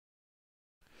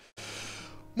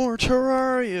More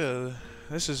Terraria!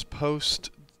 This is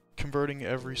post converting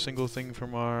every single thing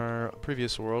from our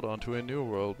previous world onto a new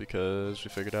world because we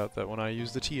figured out that when I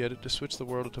use the T-edit to switch the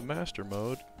world into master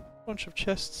mode, a bunch of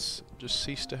chests just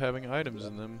ceased to having items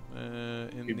in them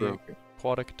in the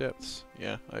aquatic depths.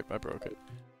 Yeah, I broke it.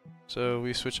 So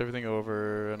we switched everything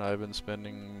over and I've been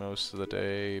spending most of the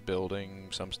day building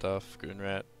some stuff.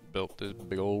 GoonRat built this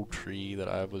big old tree that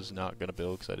I was not going to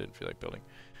build because I didn't feel like building.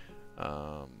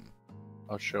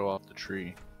 I'll show off the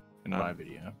tree in my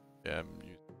video. Yeah,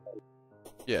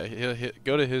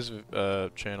 go to his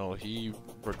channel. He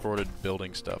recorded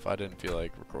building stuff. I didn't feel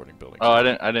like recording building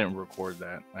stuff. I didn't record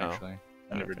that actually.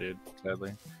 I never did,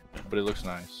 sadly. But it looks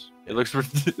nice. Yeah.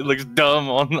 It looks dumb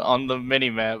on the mini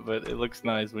map, but it looks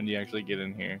nice when you actually get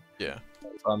in here. Yeah.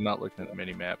 So I'm not looking at the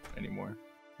mini map anymore.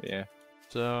 But yeah.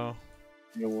 So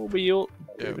it will be.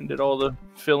 Even did all the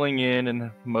filling in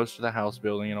and most of the house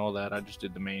building and all that. I just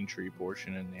did the main tree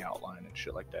portion and the outline and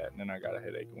shit like that. And then I got a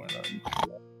headache and went on.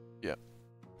 Yeah.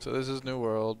 So this is new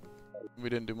world. We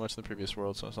didn't do much in the previous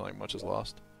world, so it's not like much is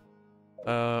lost.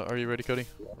 Are you ready, Cody?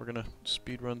 We're gonna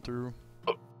speed run through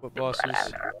what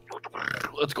bosses.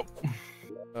 Let's go.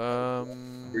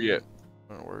 Where you at?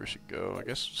 I don't know where we should go. I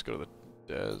guess just go to the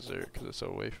desert because it's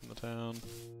away from the town.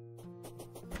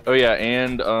 Oh yeah,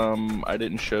 and I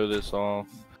didn't show this off,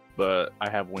 but I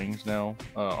have wings now.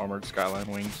 Armored skyline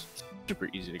wings. Super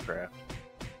easy to craft.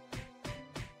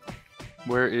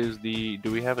 Where is the...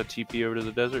 Do we have a TP over to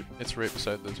the desert? It's right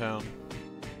beside the town.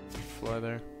 Fly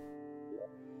there.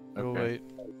 Go wait.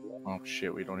 Oh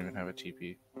shit, we don't even have a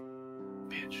TP.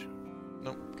 Bitch.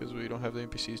 Nope, because we don't have the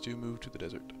NPCs to move to the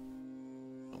desert. I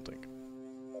don't think.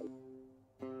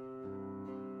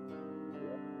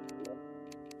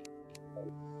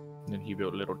 And then he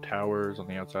built little towers on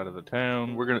the outside of the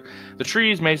town. The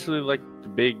tree is basically like the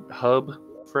big hub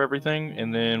for everything,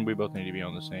 and then we both need to be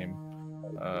on the same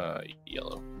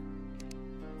yellow.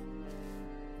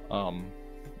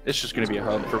 It's just gonna be a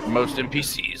hub for most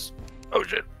NPCs. Oh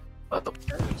shit.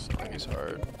 Something's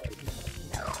hard.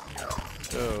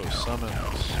 Go,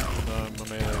 summons. My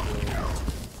melee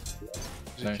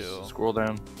will nice. kill. Scroll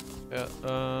down. Yeah,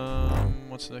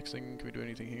 what's the next thing? Can we do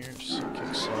anything here? Just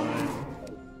kick slime.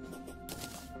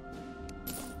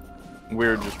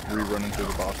 We're just rerunning through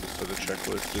the bosses so the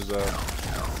checklist is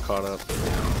caught up.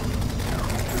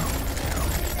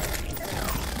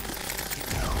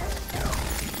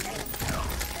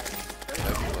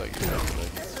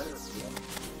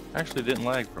 Actually didn't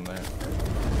lag from that.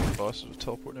 Bosses with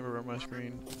teleport never on my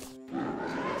screen.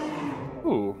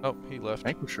 Ooh. Oh, he left.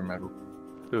 Vanquisher medal.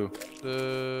 Who?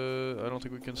 I don't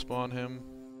think we can spawn him.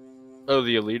 Oh,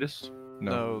 the elitist?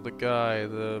 No, the guy,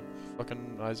 the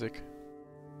fucking Isaac.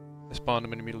 I spawned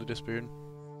him and immediately disappeared.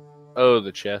 Oh,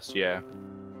 the chest, yeah.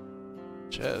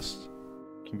 Chest?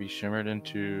 Can be shimmered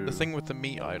into... The thing with the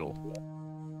meat idol.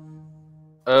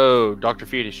 Oh, Dr.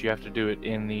 Fetus, you have to do it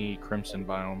in the Crimson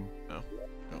biome. No.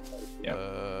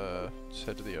 Yeah. Just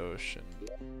head to the ocean.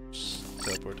 Just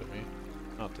teleport to me.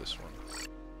 Not this one.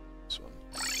 This one.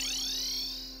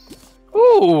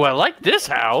 Ooh, I like this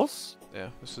house! Yeah,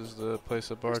 this is the place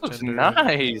that bartender... This looks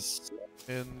nice!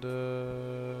 And,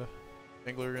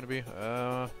 Angler are gonna be?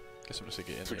 Guess I'm just gonna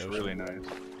get in the ocean. Looks really nice.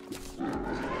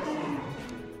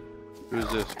 Who is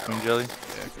this? Queen Jelly?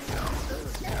 Yeah,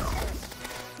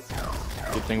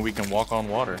 good thing we can walk on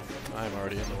water. I'm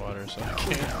already in the water, so I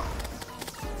can't.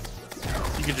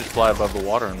 You can just fly above the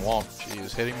water and walk. She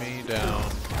is hitting me down.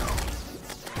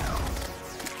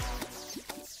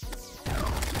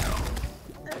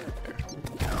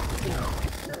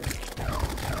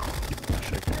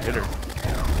 Wish I could hit her.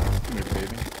 Come here,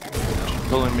 baby. She's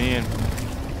pulling me in.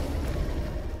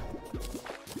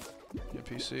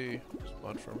 NPC.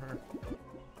 Spawned from her.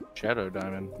 Shadow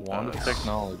Diamond. Wand of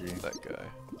Technology. That guy.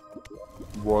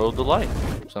 Royal Delight.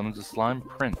 Summons a slime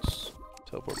prince.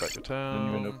 Teleport back to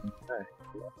town.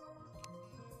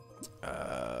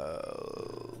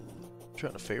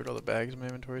 Trying to favorite all the bags in my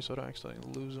inventory so I don't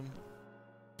accidentally lose them.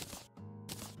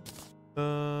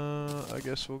 I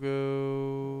guess we'll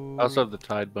go... I also have the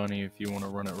Tide Bunny if you want to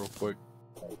run it real quick.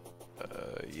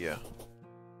 Yeah.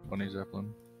 Bunny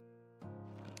Zeppelin.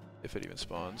 If it even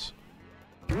spawns.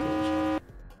 Oh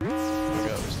my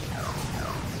god,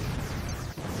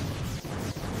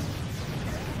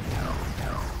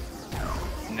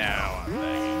 now I'm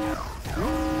lagging.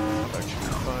 I'm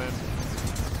actually fine.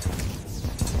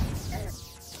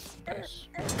 Nice.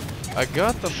 I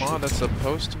got the mod that's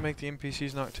supposed to make the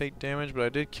NPCs not take damage, but I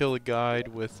did kill a guide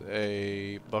with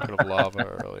a bucket of lava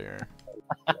earlier.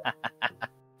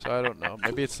 So I don't know.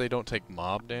 Maybe it's they don't take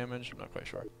mob damage. I'm not quite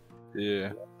sure.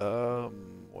 Yeah.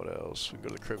 What else? else. We go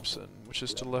to the Crimson, which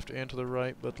is to the left and to the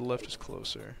right, but the left is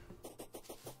closer.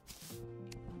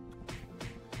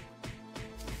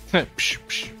 Psh,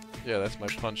 psh. Yeah, that's my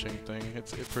punching thing.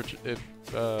 It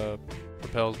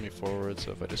propels me forward,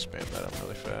 so if I just spam that, I'm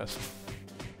really fast.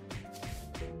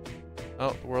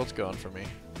 Oh, the world's gone for me.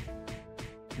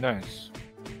 Nice.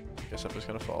 Guess I'm just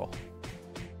gonna fall.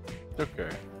 Okay.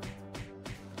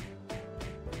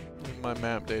 And my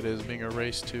map data is being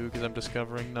erased too, because I'm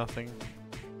discovering nothing.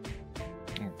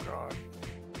 Oh god.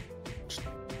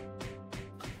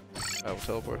 I'll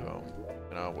teleport home,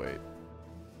 and I'll wait.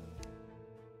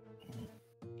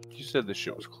 You said this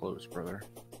shit was close, brother.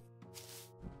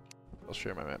 I'll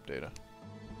share my map data.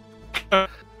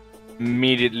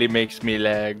 Immediately makes me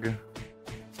lag.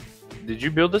 Did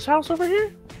you build this house over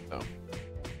here? No.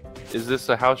 Is this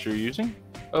the house you're using?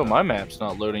 Oh, my map's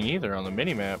not loading either on the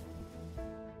mini map.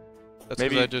 That's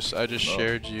Maybe because I just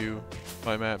shared you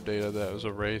my map data that was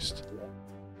erased.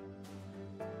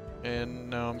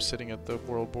 And now I'm sitting at the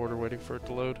world border waiting for it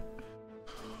to load.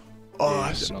 Oh,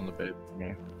 yeah, sitting on the bed.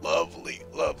 Yeah. Lovely,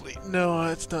 lovely. No,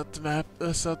 it's not the map.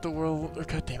 That's not the world. Or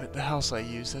God damn it, the house I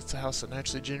use. That's the house that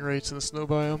naturally generates in the snow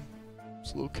biome.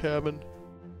 It's a little cabin.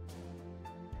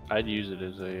 I'd use it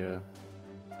as a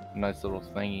nice little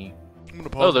thingy. I'm gonna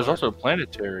pause. Oh, there's also a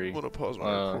planetary. I'm gonna pause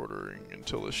my recording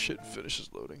until this shit finishes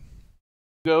loading.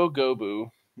 Go, boo.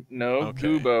 No, Okay.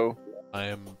 Goobo. I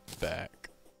am back.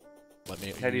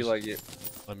 How do you like it?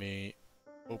 Let me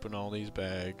open all these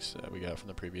bags that we got from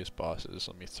the previous bosses.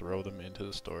 Let me throw them into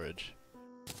the storage.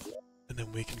 And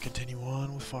then we can continue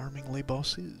on with farming les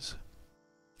bosses.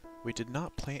 We did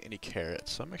not plant any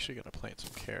carrots, so I'm actually gonna plant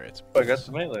some carrots. Oh, I got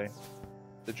the melee.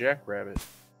 The jackrabbit.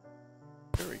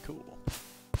 Very cool.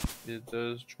 It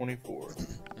does 24.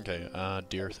 Okay,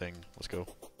 deer thing. Let's go.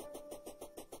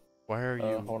 Why are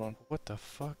you... Hold on. What the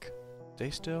fuck? Stay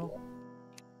still?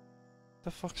 What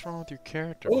the fuck's wrong with your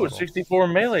character Oh, model? 64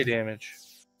 melee damage.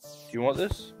 Do you want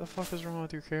this? What the fuck is wrong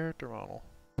with your character model?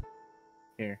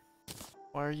 Here.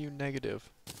 Why are you negative?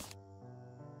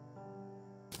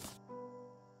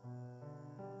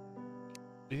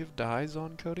 Do you have dyes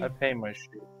on, Cody? I pay my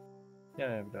shit. Yeah,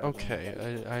 I have that.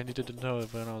 Okay, I needed to know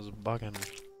when I was bugging.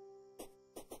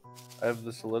 I have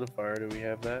the solidifier. Do we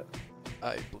have that?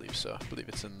 I believe so. I believe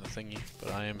it's in the thingy,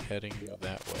 but I am heading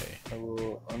that way. I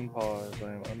will unpause.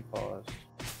 I am unpaused.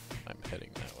 I'm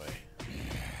heading that way.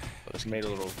 Let us Made a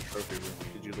little trophy room.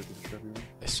 Did you look at the trophy room?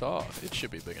 I saw. It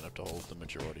should be big enough to hold the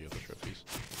majority of the trophies.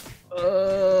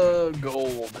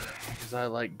 Gold. Because I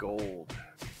like gold.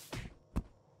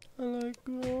 I like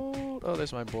gold. Oh,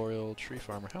 there's my boreal tree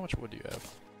farmer. How much wood do you have?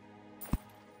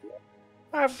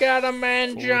 I've got a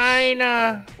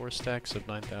mangina! 4 stacks of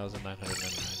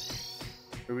 9,999.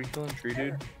 Are we killing Tree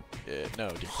Dude? Yeah, no,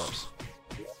 deer pups.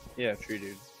 Yeah, Tree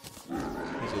Dude.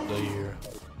 He's a deer.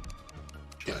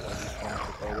 Shit, I just want to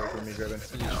fall away from me, Driven.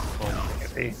 It's just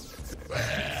funny.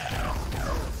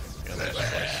 Yeah, they just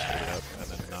fly straight up and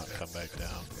then not come back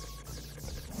down.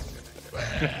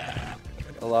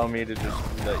 Allow me to just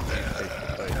let you take the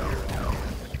fight here.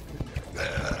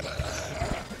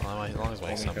 Well, as long as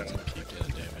my summons can keep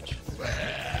doing damage.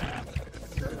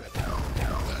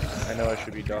 I know I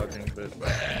should be dodging, but...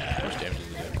 How much damage does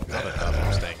it do? Not enough,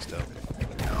 I'm staying still.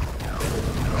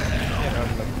 Yeah, not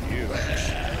enough for you.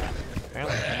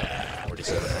 Apparently I have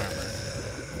 47 armor.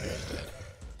 He's dead.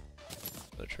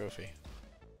 The trophy.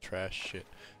 Trash shit.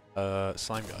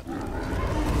 Slime god.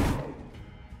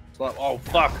 Oh,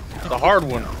 fuck! The hard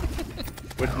one!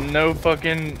 With no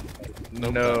fucking...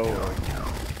 No.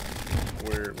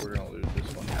 We're gonna lose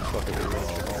this one. Fuck it, we're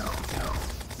gonna ball.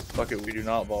 Fuck it, we do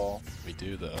not ball. We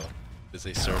do though. It's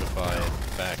a certified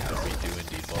fact that we do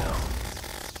indeed ball.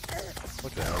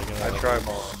 Look at that. I try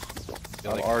balling.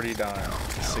 I'm like already dying.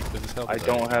 sick with his health. I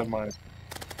don't have my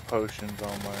potions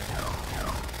on my...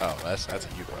 Oh, that's a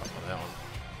you problem on that one.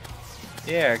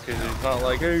 Yeah, because it's not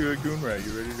like, hey, you're a GoonRat,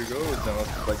 you ready to go? No,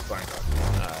 it's like fine.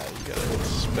 You gotta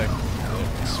expect.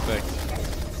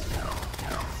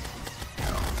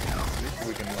 At least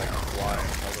we can like fly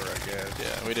and cover, I guess.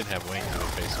 Yeah, we didn't have wings to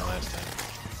face him last time.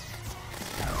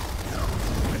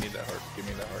 I need that heart. Give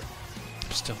me that heart.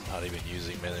 I'm still not even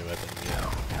using melee weapons yet.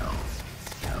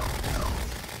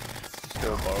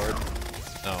 Still barred.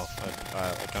 No,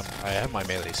 I have my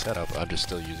melee set up. I'm just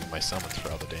still using my summons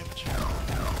for all the damage.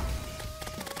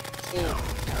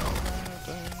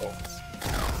 Oh.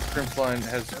 Crimslime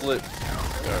has split.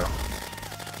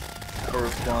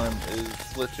 Forest Slime is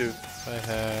split too. I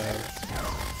have...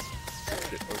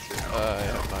 Oh shit. I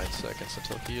have 9 seconds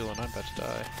until heal and I'm about to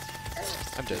die.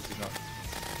 I'm dead.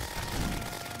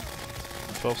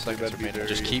 12 seconds remaining.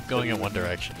 Just keep going in one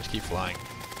direction. Just keep flying.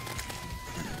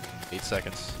 8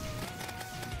 seconds.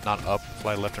 Not up,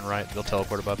 fly left and right. They'll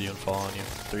teleport above you and fall on you.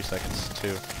 3 seconds. 2,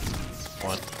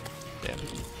 1. Damn.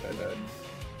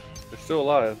 They're still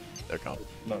alive. They're gone.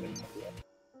 Not even.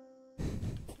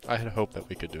 I had hoped that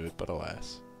we could do it, but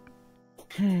alas.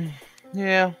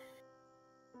 Yeah.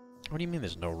 What do you mean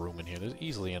there's no room in here? There's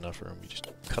easily enough room. You just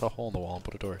cut a hole in the wall and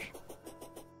put a torch.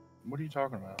 What are you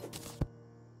talking about?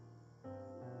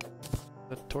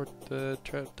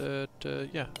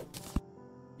 Yeah.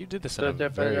 You did this in a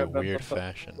very weird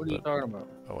fashion. What are you talking about?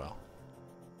 Oh well.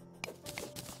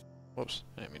 Whoops,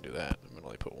 I didn't mean to do that. I'm gonna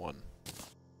only put one.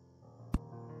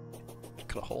 Just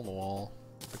cut a hole in the wall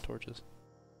for torches.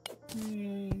 Yeah,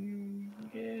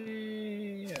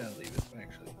 leave it,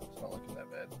 actually. It's not looking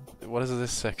that bad. What is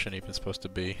this section even supposed to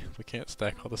be? We can't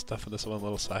stack all the stuff in this one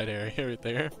little side area right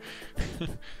there.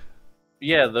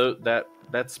 Yeah,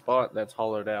 that spot that's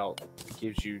hollowed out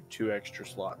gives you 2 extra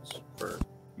slots for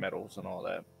metals and all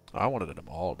that. I wanted them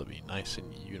all to be nice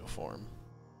and uniform.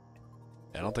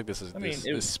 I don't think this is.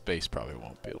 This space probably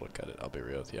won't be able to cut it. I'll be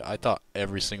real with you. I thought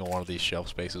every single one of these shelf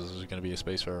spaces was going to be a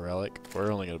space for a relic. We're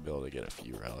only going to be able to get a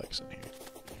few relics in here.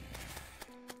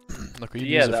 Look, we can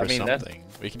use it for something.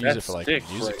 We can use it for like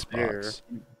music spots.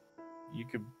 You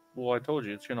could. Well, I told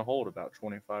you it's going to hold about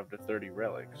 25 to 30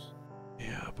 relics.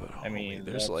 Yeah, but I mean,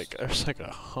 there's like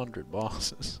 100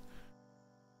 bosses.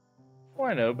 Well,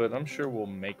 I know, but I'm sure we'll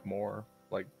make more.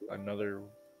 Like another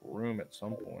room at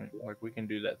some point. Like we can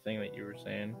do that thing that you were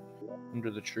saying under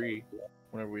the tree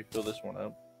whenever we fill this one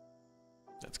up.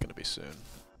 That's gonna be soon.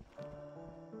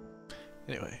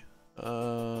 Anyway,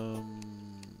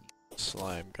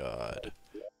 slime god.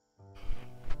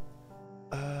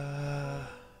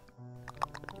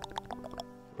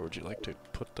 Where would you like to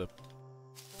put the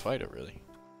fighter, really?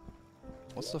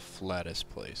 What's the flattest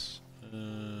place?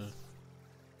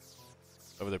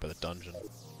 Over there by the dungeon.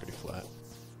 Pretty flat.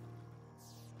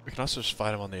 We can also just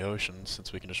fight him on the ocean,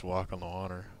 since we can just walk on the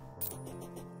water.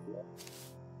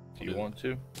 Do you want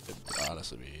to? It'd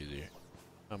honestly be easier.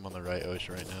 I'm on the right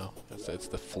ocean right now. It's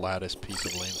the flattest piece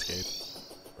of landscape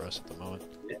for us at the moment.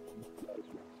 Yeah.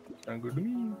 Sound good to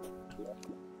me.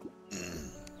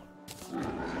 I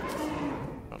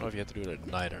don't know if you have to do it at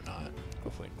night or not.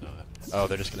 Hopefully not. Oh,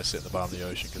 they're just gonna sit in the bottom of the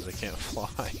ocean because they can't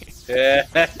fly.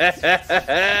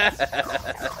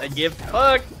 Get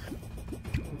fucked!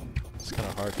 It's kind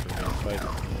of hard for me to fight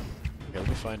them. Okay, let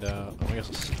me find out. I guess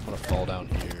I'm gonna fall down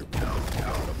here.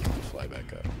 Fly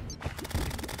back up.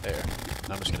 There.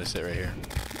 I'm just gonna sit right here.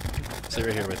 Sit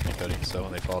right here with me, Cody. So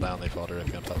when they fall down, they fall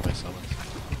directly on top of my summons.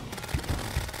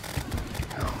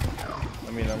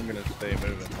 I mean, I'm gonna stay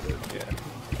moving, but yeah.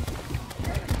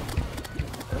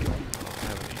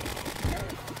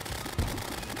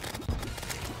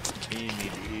 Me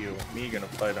need to heal. Me gonna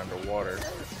fight underwater.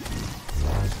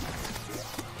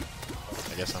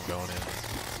 I guess I'm going in.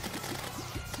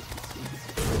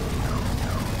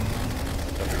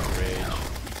 Rage.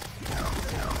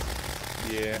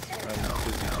 Yeah, I'm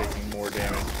busy taking more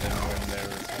damage than when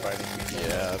they're fighting me.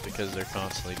 Yeah, because they're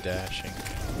constantly dashing.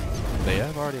 They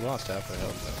have already lost half their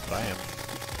health, but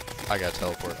I gotta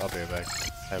teleport. I'll be right back.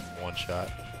 I have one shot.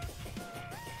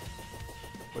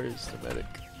 Where's the medic?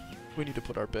 We need to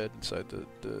put our bed inside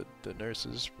the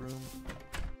nurse's room.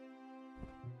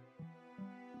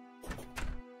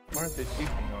 Why aren't they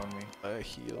seeking on me? I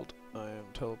healed. I am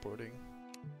teleporting.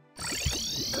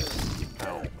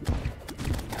 Ow.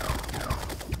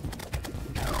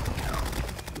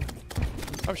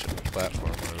 I should have a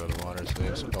platform over the water so they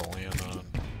have something to land on.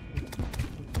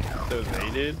 So they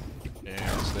did?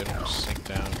 Yeah, so they don't just sink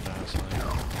down constantly. It's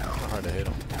not hard to hit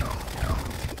them.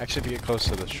 Actually, if you get close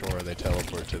to the shore, they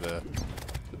teleport to the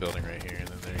building right here, and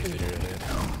then they're easier to hit.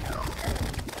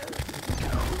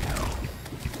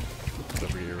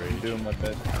 Over your rage. Doing my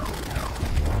best.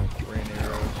 Rain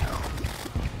arrows.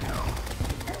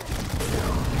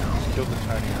 Kill the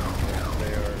tiny ones.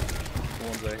 They are the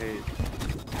ones I hate.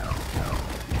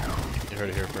 You heard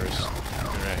it here first.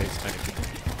 GoonRat hates tiny people.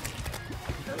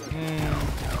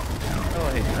 Oh,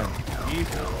 I hate tiny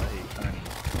people. I hate tiny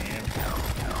animals.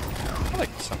 I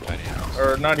like some tiny animals.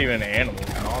 Or not even animals,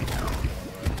 monsters.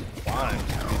 Fine, to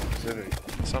be specific.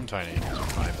 Some tiny animals are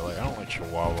fine, but like I don't like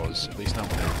chihuahuas. At least not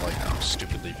when they're like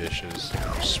stupidly vicious.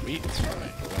 They're sweet, it's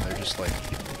fine. But when they're just like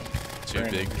too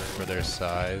big for their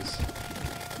size,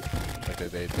 like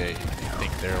they think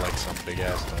they're like some big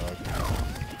ass dog.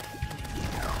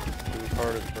 It was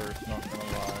hard at first, not gonna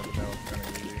lie, but now it's kinda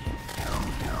easy.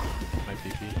 My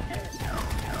PP.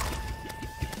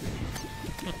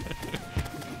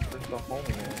 Where's the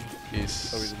homie at? He's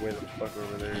Oh, he's way the fuck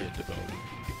over there.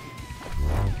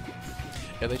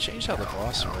 Yeah, they changed how the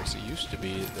boss works. It used to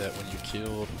be that when you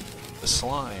killed the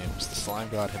slimes, the slime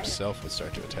god himself would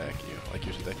start to attack you. Like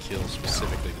usually that kills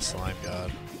specifically the slime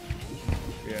god.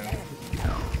 Yeah.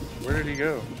 Where did he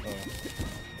go? Oh.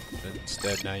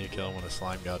 Instead, now you kill him when the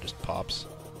slime god just pops.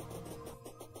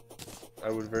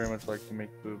 I would very much like to make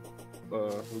the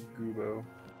Gubo.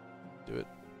 Do it.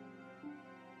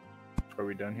 Are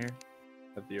we done here?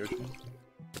 At the ocean?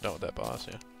 We're done with that boss,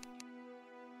 yeah.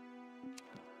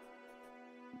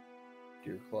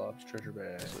 Deer Clops, treasure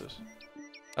bag.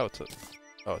 What's this?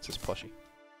 Oh, it's his plushie.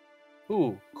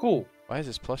 Ooh, cool. Why is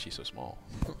this plushie so small?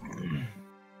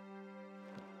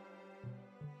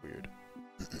 Weird.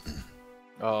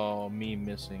 Oh, me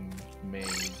missing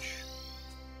mage.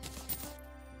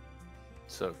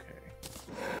 It's okay.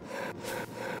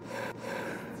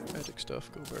 Magic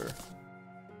stuff, go bear.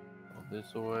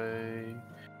 This away,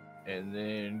 and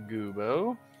then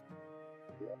Gubo.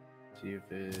 See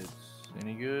if it's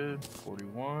any good.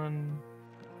 41.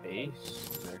 Base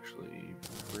is actually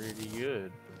pretty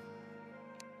good.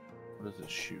 What does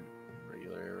it shoot?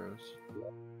 Regular arrows.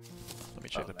 Let me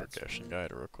check the progression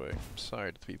guide real quick. I'm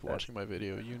sorry to the people watching my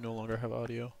video. You no longer have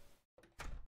audio.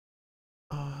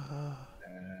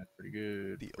 Pretty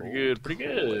good. Pretty good. Pretty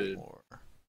good.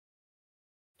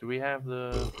 Do we have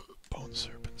the bone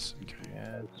serpents? Okay.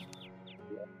 Yeah.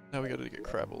 Now we gotta get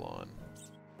Crabbalon.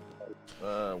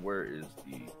 Where is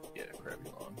the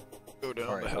Crabbalon? Go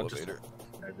down the elevator.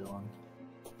 Crabbalon.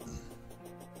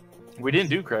 We didn't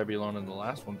do Crabbalon in the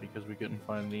last one because we couldn't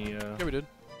find the. Yeah, we did.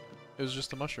 It was just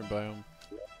the mushroom biome.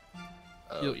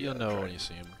 You'll know when you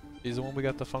see him. He's the one we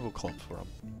got the fungal clump from.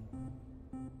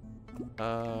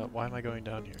 Why am I going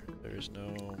down here? There's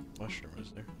no mushroom,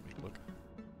 is there? Let me look.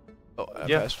 Oh, I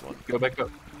passed one. Go back up.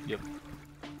 Yep.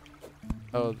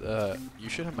 Oh, you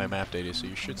should have my map data, so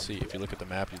you should see, if you look at the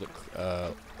map, you look,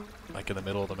 like in the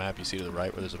middle of the map, you see to the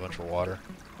right where there's a bunch of water.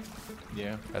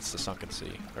 Yeah. That's the sunken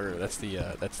sea. Or, that's the,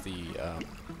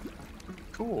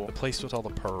 cool. the place with all the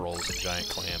pearls and giant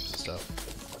clams and stuff.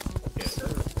 Yeah.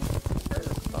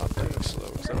 Oh, I'm taking slow,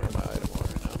 because I don't have my item on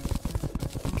right now.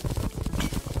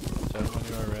 Is that when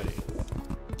you are ready?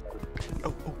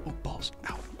 Oh, balls.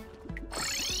 Ow.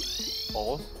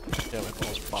 Balls? Yeah, my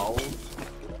balls. Balls?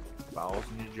 Balls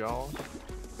in your jaws?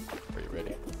 Are you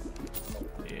ready?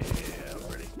 Yeah, I'm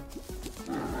ready.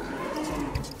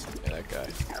 Yeah, that guy.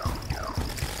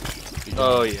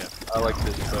 Oh yeah, I like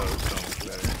this bow so much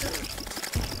better.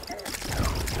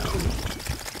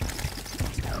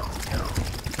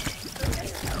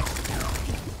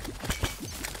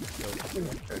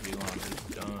 Crabbalon is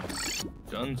done.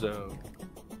 Dunzo.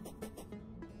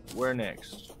 Where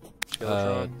next?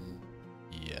 Skeletron?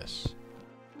 Yes.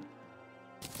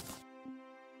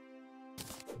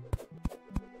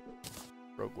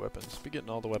 Rogue weapons. Be getting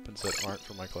all the weapons that aren't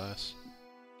for my class.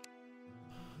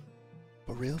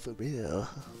 For real, for real.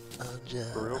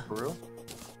 For real, for real?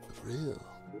 For real.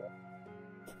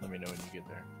 Let me know when you get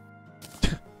there.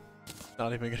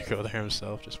 Not even gonna go there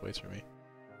himself, just waits for me.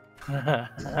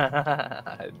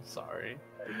 I'm sorry.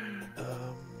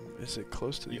 Is it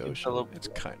close to the You can ocean? fill up- It's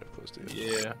kind of close to the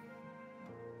ocean. Yeah.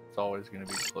 It's always going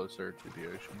to be closer to the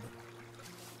ocean.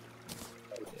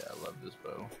 Yeah, I love this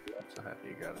bow. I'm so happy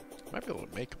you got it. Might be able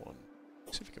to make one.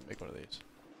 Let's see if we can make one of these.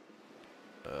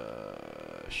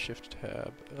 Shift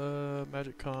tab.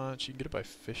 Magic conch. You can get it by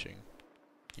fishing.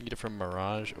 You can get it from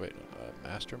Mirage. Wait, no,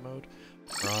 Master mode.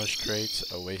 Mirage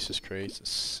crates, Oasis crates,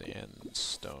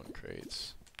 Sandstone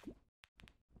crates.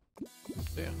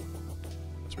 Yeah.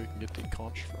 That's where you can get the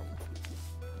conch from.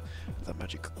 The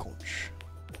magic conch.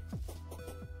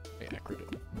 Hey,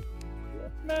 accurate.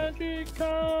 Magic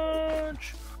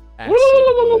conch! Acid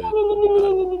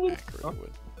wood. Accurate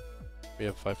wood. We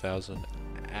have 5,000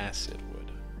 acid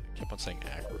wood. I keep on saying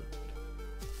accurate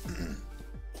wood.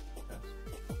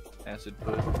 Acid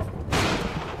put.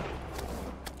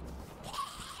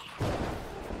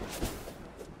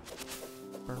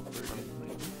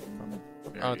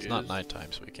 Oh, it's not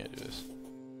nighttime, so we can't do this.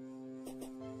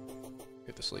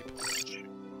 Get to sleep.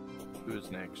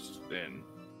 Who's next then?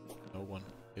 No one.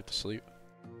 Get to sleep.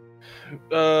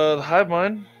 The hive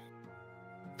mind.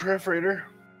 Perforator.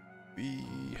 We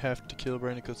have to kill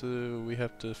Brandon because we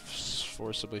have to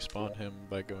forcibly spawn him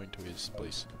by going to his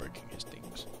place and breaking his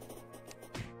things.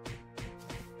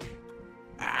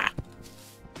 Ah!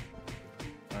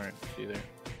 Alright, see you there.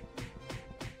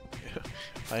 Yeah,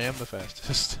 I am the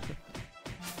fastest.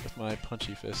 With my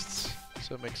punchy fists,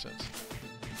 so it makes sense.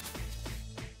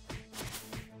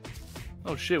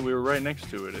 Oh shit, we were right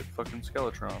next to it at fucking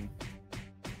Skeletron.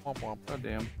 Womp womp. God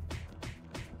damn.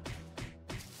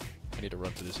 I need to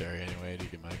run through this area anyway to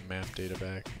get my map data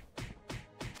back.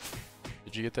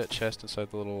 Did you get that chest inside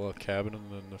the little cabin in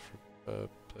the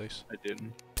place? I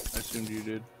didn't. I assumed you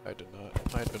did. I did not.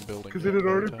 I had been building. Because it had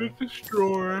already been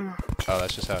destroyed. Oh,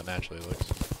 that's just how it naturally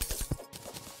looks.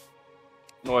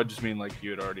 No, I just mean like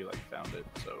you had already like found it,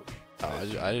 so.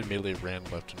 Oh, I immediately ran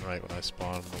left and right when I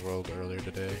spawned in the world earlier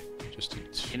today, just to.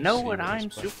 You know what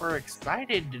I'm super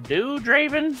excited to do,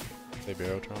 Draven? Say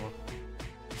barrow trauma.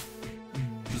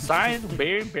 Besides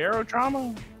barrow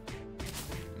trauma,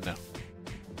 No.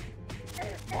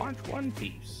 launch One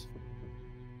Piece.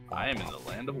 I am in the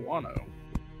land of Wano.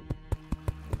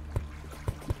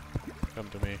 Come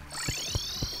to me.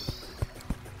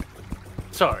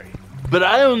 Sorry, but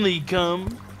I only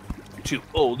come to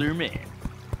older men.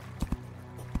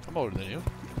 I'm older than you.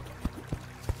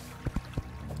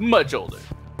 Much older.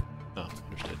 Oh,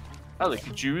 understood. I look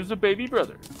at you as a baby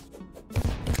brother. There's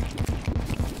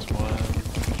one.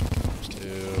 There's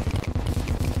two.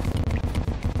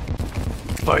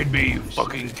 Fight me, you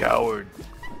fucking coward.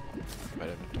 My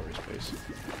inventory space.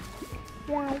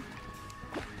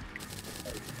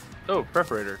 Oh,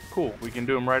 preparator. Cool. We can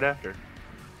do them right after.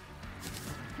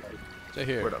 Stay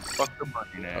here. Where the fuck the money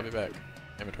I'll now? be back.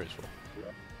 Inventory's full.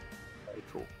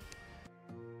 Cool.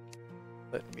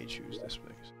 Let me choose this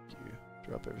one. You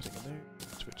drop everything in there.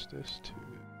 Switch this to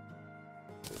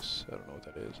this. I don't know what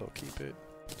that is. I'll keep it.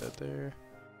 Put that there.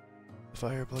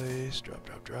 Fireplace. Drop,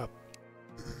 drop, drop.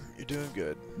 You're doing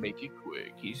good. Make it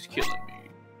quick. He's killing me.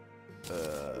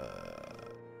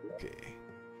 Okay.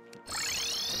 Up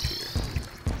here.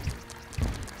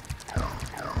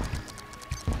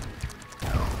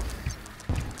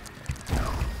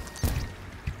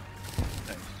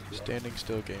 Standing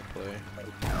still gameplay.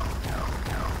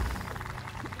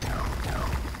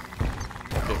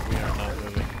 Okay, we are not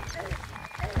moving.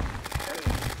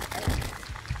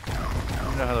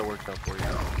 You know how that works out for you.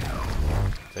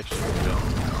 That should be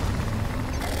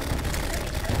good.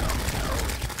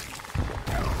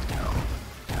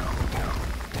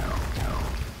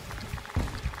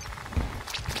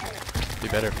 Be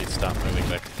better if you'd stop moving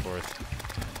back and forth.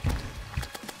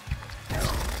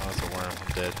 Oh, it's a worm.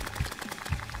 I'm dead.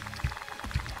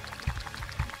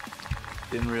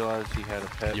 Didn't realize he had a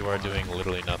pet. You are doing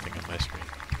literally nothing on my screen.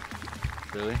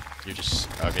 Really? You're just...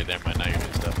 Okay, never mind. Now you're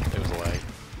doing stuff. It was a lag.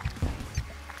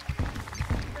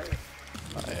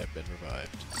 I have been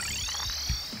revived.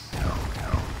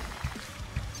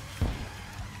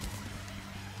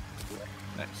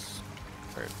 Nice.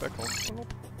 Alright, back home.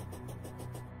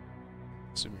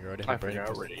 Assuming you already I have forgot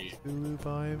already.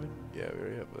 Biome. Yeah, we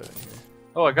already have that in here.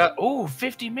 Oh, I got. Oh,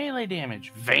 50 melee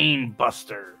damage. Vein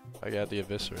Buster. I got the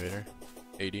Eviscerator.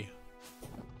 80.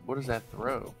 What does that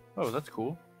throw? Oh, that's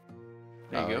cool.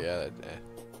 There you go. Yeah,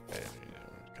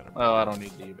 kind of. Oh, I don't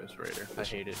need the eviscerator. I This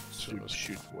hate it. one was-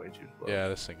 Shoots way too slow. Yeah,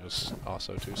 this thing was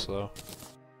also too slow.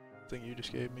 Thing you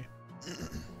just gave me.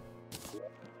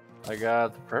 I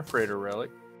got the perforator relic.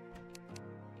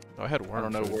 Oh, I had worm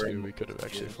don't know food where too. it We could have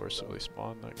actually is, forcibly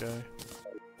spawned that guy.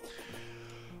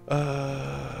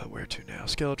 Where to now?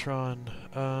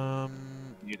 Skeletron.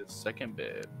 Need a second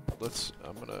bed.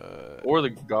 I'm gonna. Or the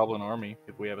goblin army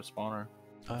if we have a spawner.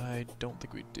 I don't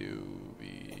think we do.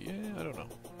 Yeah, I don't know.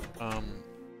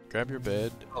 Grab your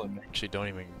bed. Actually, don't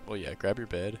even. Well, yeah, grab your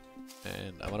bed,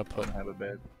 and I'm gonna I put don't have a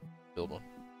bed. build one.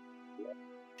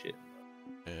 Shit.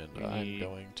 And We I'm need-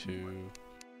 going to.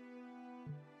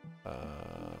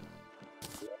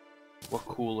 What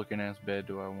cool looking ass bed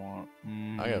do I want?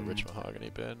 I got rich mahogany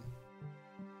bed.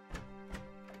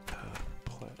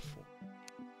 Platform.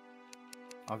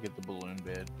 I'll get the balloon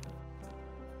bed.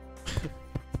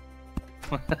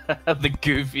 The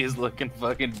goofiest looking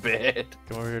fucking bed.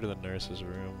 Come over here to the nurse's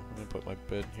room. I'm gonna put my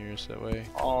bed in here so that way.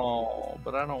 Oh,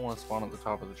 but I don't want to spawn at the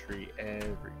top of the tree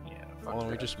every. Yeah. Fuck Why don't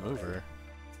we that. just move her?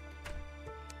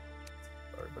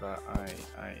 Sorry, but I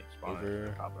ain't spawning at Over.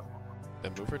 the top of the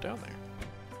Then move her down there.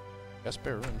 Got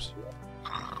spare rooms.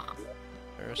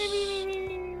 There's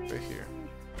right here.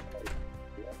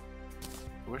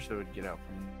 I wish they would get out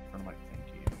from in front of my thing.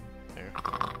 There.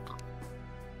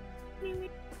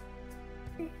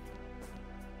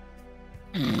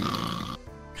 God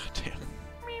damn.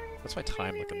 What's my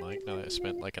time looking like now that I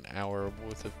spent like an hour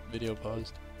with the video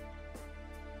paused?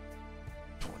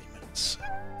 20 minutes.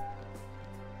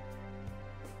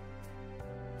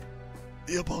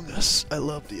 The Among Us. I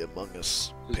love the Among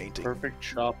Us This is painting. perfect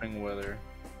shopping weather.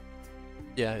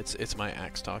 Yeah, it's my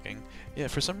axe talking. Yeah,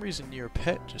 for some reason your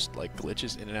pet just like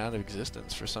glitches in and out of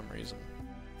existence for some reason.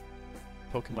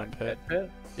 Pokemon pet. Pet?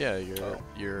 Yeah, Oh.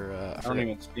 your I don't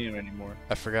even see him anymore.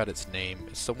 I forgot its name.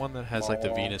 It's the one that has like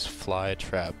the Aw. Venus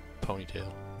flytrap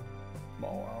ponytail. Oh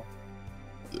wow.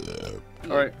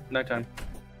 Alright, nighttime.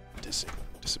 Dissing.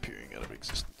 disappearing out of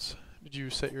existence. Did you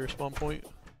set your spawn point?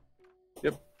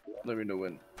 Yep. Let me know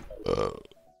when. Oh,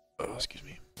 excuse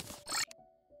me.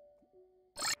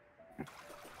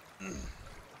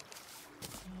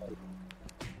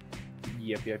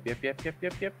 Yep.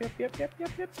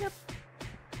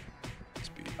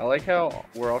 Speed. I like how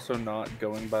we're also not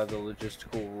going by the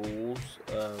logistical rules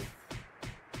of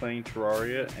playing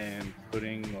Terraria and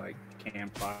putting like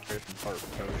campfires and heart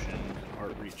potions and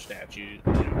heart reach statues.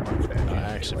 Heart statues I and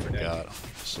actually shit like that. forgot,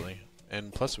 honestly.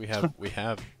 And plus, we have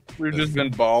We've just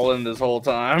been balling this whole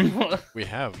time. we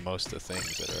have most of the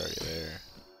things that are already there.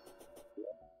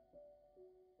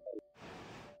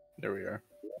 There we are.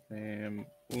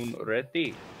 Un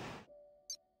reti.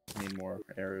 Need more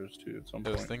arrows too at some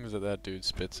Those point. things that dude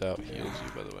spits out heals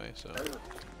you, by the way. So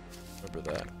remember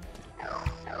that.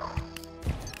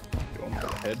 Going for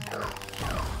the head.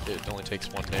 It only takes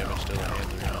 1 damage to the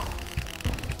hand around.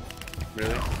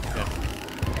 Really? Yeah.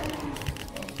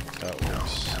 That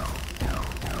works.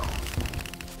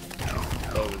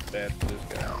 Oh, it's bad for this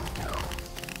guy.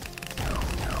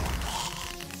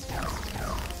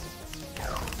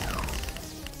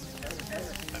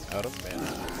 I'm out of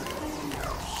mana.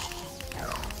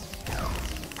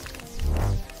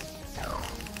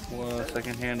 Well,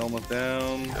 second hand almost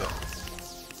down. Yeah.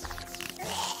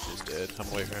 He's dead. I'm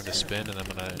waiting for him to spin, and I'm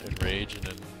gonna enrage and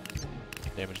then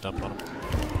damage dump on him.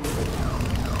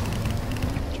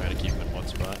 Trying to keep him in one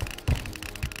spot.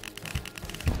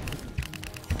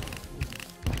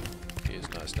 He is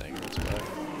not staying in one spot.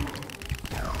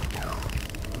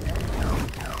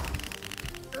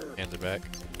 Hands are back.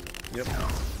 Yep. I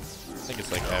think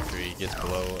it's like after he gets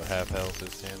below half health,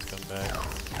 his hands come back.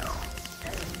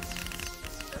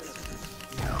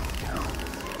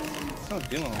 It's not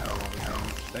dealing with a lot of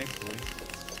damage, thankfully.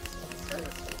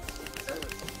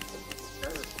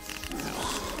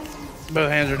 Both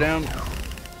hands are down. Don't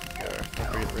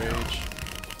forget rage.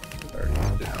 Already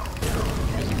used it.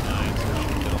 He's a 9, so we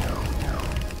should kill him.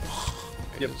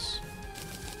 Yep. Yes.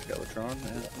 Skeletron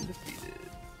is undefeated.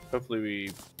 Hopefully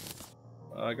we...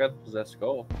 I got the possessed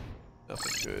skull.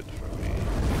 Nothing good for me.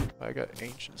 I got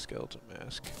ancient skeleton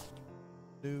mask.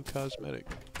 New cosmetic.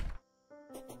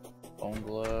 Bone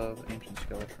glove, ancient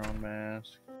skeletron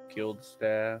mask, guild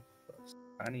staff,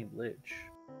 tiny lich.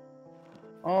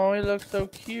 Oh, he looks so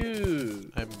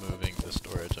cute. I'm moving the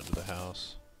storage under the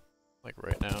house. Like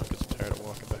right now, because I'm tired of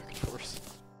walking back and forth.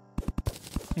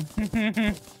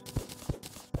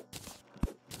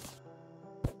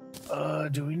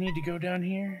 Do we need to go down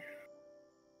here?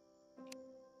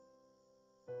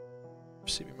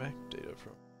 Receiving my data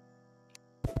from...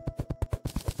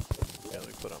 Yeah, let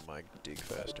me put on my dig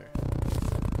faster.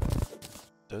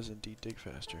 Does indeed dig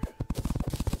faster.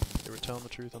 They were telling the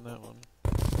truth on that one.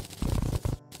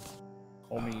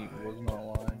 Homie was not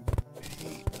lying. I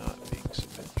hate not being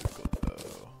symmetrical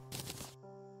though.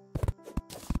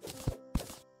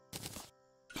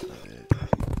 Is that it?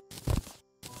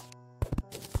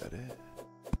 Is that it?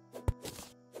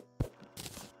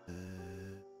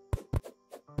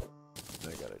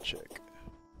 I gotta check.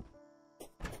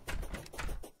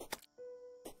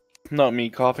 Not me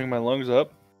coughing my lungs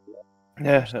up.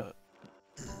 Yeah.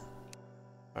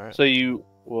 Alright. So you...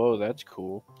 Whoa, that's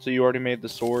cool. So you already made the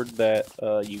sword that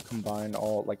you combine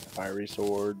all, like the fiery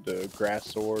sword, the grass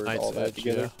sword, Knight's all that Edge,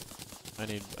 together? yeah.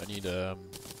 I need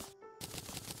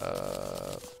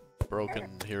broken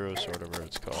hero sword, whatever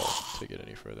it's called, to get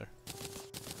any further.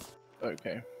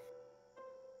 Okay.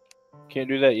 Can't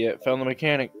do that yet. Found the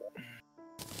mechanic.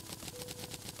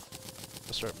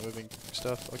 I'll start moving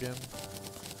stuff again.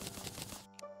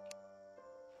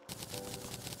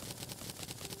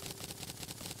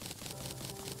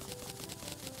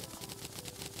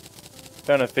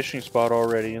 Found a fishing spot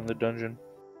already in the dungeon.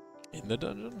 In the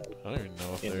dungeon? I don't even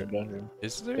know if In there the dungeon.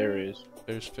 is there. There is.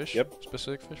 There's fish. Yep.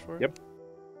 Specific fish for it. Yep.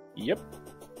 Yep.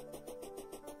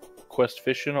 Quest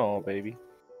fish and all, baby.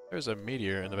 There's a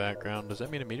meteor in the background. Does that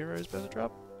mean a meteor is about to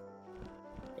drop?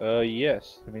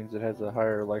 Yes. It means it has a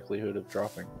higher likelihood of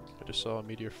dropping. I just saw a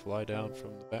meteor fly down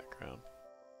from the background.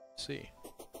 Let's see.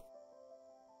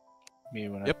 Me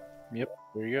when Yep. Yep.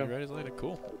 There you You're go. right, it's landed.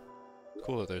 Cool.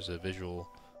 Cool that there's a visual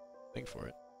thing for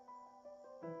it.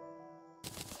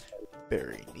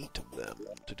 Very neat of them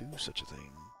to do such a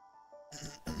thing.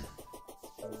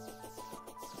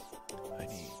 I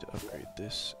need to upgrade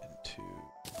this into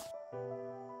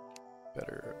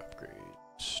better upgrade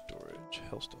storage.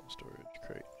 Hellstone storage.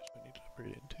 Great. So I need to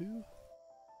upgrade it into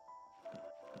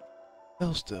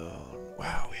Hellstone.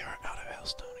 Wow, we are out of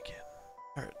Hellstone again.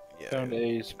 Alright, yeah. Found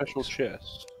a special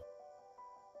chest.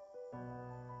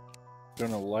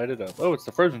 Gonna light it up. Oh, it's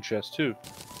the frozen chest too.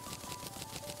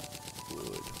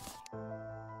 Good.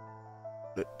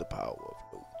 power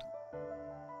of gold.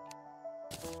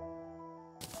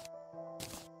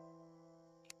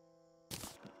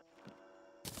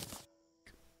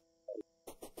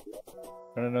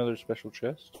 And another special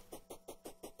chest.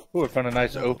 Ooh, I found a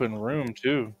nice open room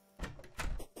too.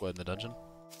 What, in the dungeon?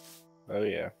 Oh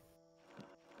yeah.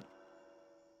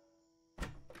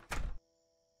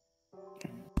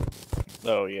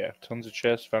 Oh yeah, tons of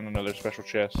chests. Found another special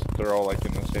chest. They're all like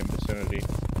in the same vicinity.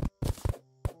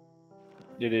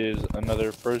 It is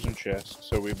another frozen chest,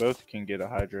 so we both can get a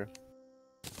Hydra.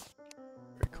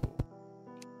 Very cool.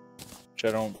 Which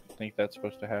I don't think that's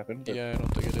supposed to happen. But Yeah, I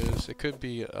don't think it is. It could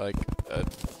be like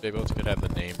they both could have the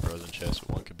name frozen chest,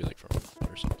 but one could be like from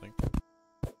or something.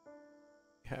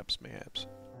 Mayhaps.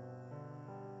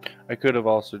 I could have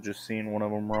also just seen one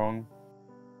of them wrong.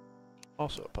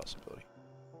 Also a possibility.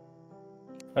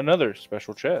 Another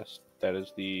special chest. That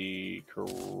is the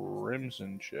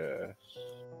Crimson chest.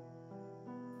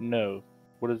 No.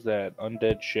 What is that?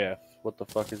 Undead Chef. What the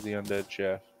fuck is the Undead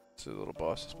Chef? It's a little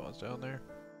boss that spawns down there.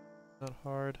 Not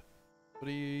hard, but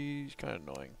he's kind of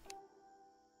annoying.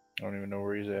 I don't even know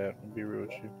where he's at. I'll be real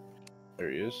with you.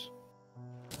 There he is.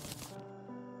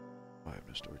 I have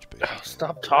no storage space. Oh,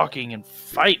 stop talking and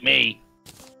fight me!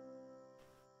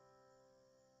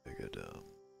 Figured,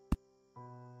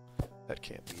 that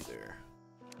can't be there.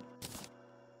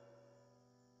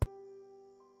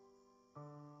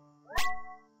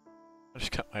 I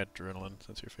just got my adrenaline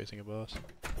since you're facing a boss.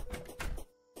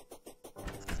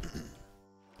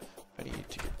 I need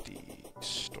to get the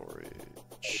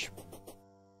storage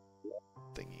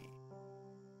thingy.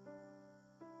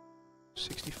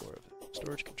 64 of it.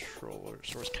 Storage controller,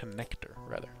 storage connector,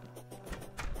 rather.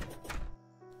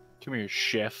 Come here,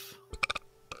 chef.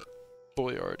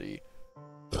 Boyardee.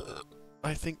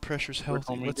 I think pressure's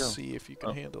healthy. Where'd homie Let's go? see if you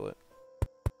can handle it.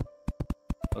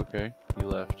 Okay, he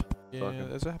left. Yeah,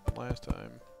 Fucking- as happened last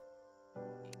time.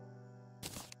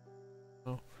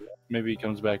 Maybe he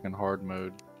comes back in hard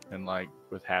mode and like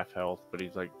with half health, but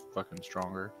he's like fucking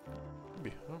stronger.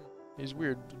 Maybe. I don't know. He's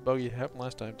weird. Buggy happened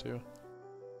last time too.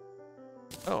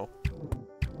 Oh.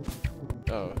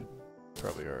 Oh.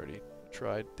 Probably already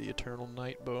tried the Eternal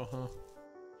Night bow, huh?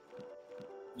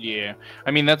 Yeah,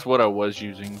 I mean that's what I was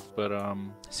using, but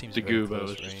Seems the very Gubo close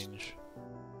is just range.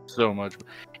 so much.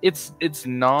 It's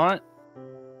not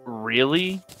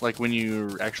really like when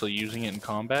you're actually using it in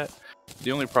combat.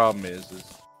 The only problem is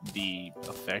the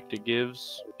effect it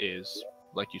gives is,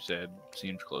 like you said,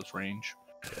 seems close range.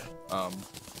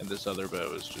 And this other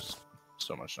bow is just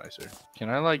so much nicer. Can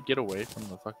I like get away from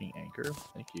the fucking anchor?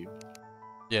 Thank you.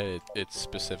 Yeah, it's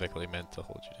specifically meant to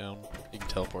hold you down. You can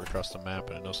teleport across the map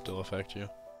and it'll still affect you.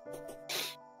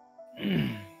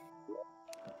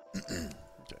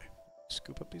 Okay.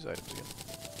 Scoop up these items again.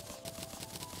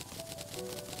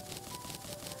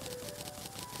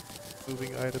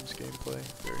 Moving items gameplay.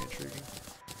 Very intriguing.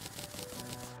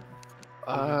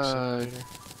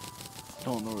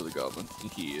 Don't know where the goblin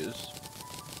he is.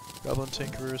 Goblin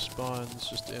Tinkerer spawns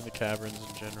just in the caverns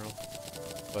in general.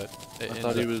 But I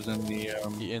thought he was in the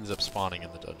he ends up spawning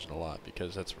in the dungeon a lot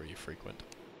because that's where you frequent.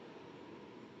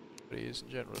 But he's in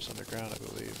general just underground, I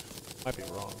believe. Might be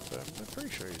wrong, but I'm pretty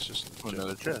sure he's just in the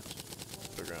another general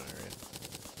chest. underground area.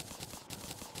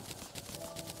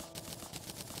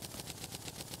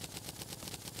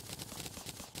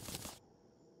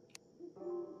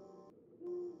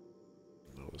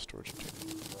 Oh, the storage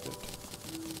container. Good.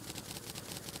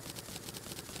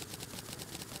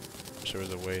 Wish there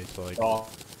was a way to like. Oh.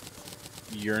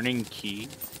 Yearning Key.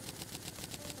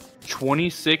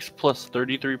 26 plus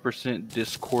 33%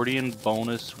 Discordian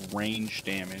bonus range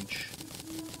damage.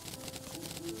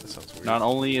 That sounds weird. Not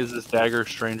only is this dagger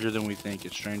stranger than we think,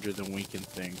 it's stranger than we can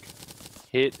think.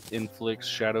 Hit inflicts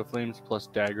shadow flames plus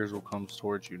daggers will come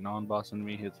towards you. Non-boss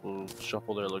enemy hits will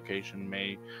shuffle their location,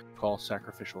 may call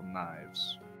sacrificial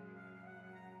knives.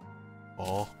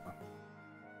 Oh.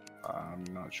 I'm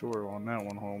not sure on that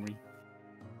one, homie.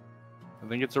 I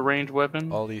think it's a ranged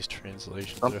weapon. All these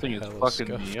translations Something are is hella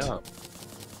fucking me scuffed. up.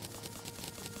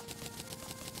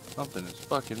 Something is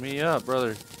fucking me up,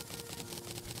 brother.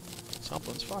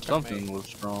 Something's fucking Something me. was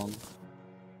strong.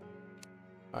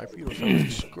 I feel something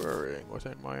scurrying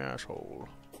within my asshole.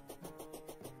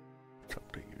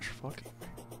 Something is fucking me.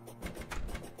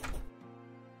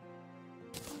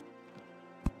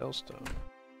 Hellstone.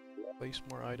 Place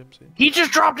more items in. He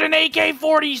just dropped an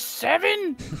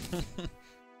AK-47?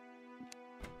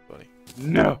 Funny.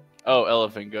 No. Oh,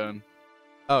 elephant gun.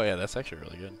 Oh yeah, that's actually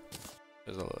really good.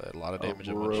 There's a lot of damage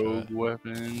A in one rogue shot.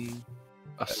 weapon.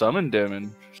 A summon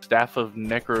demon. Staff of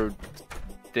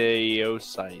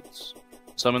Necrodeosites.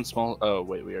 Summon small. Oh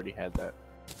wait, we already had that.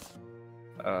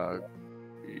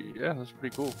 Yeah, that's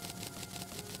pretty cool.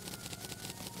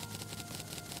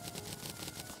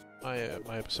 My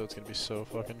episode's gonna be so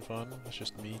fucking fun. It's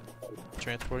just me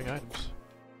transporting items.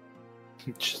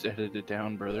 Just edit it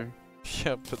down, brother.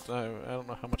 Yeah, but I don't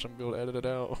know how much I'm gonna be able to edit it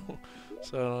out.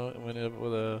 So I'm gonna end up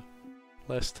with a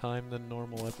less time than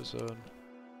normal episode.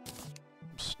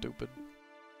 I'm stupid.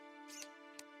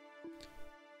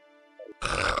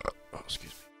 Oh,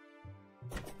 excuse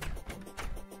me.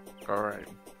 Alright,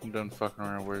 I'm done fucking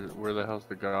around. Where the hell's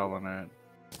the goblin at?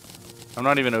 I'm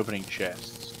not even opening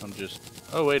chests. I'm just...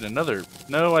 Oh wait, another...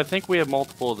 No, I think we have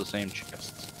multiple of the same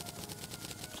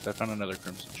chests. I found another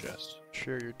crimson chest.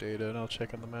 Share your data and I'll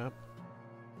check on the map.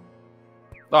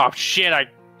 Oh shit,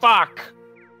 Fuck!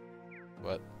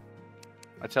 What?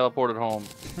 I teleported home.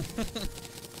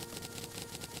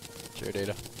 Share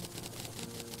data.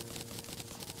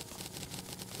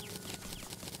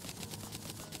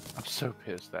 I'm so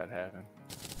pissed that happened.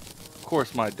 Of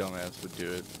course my dumbass would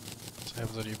do it. This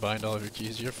happens when you bind all of your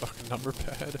keys to your fucking number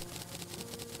pad.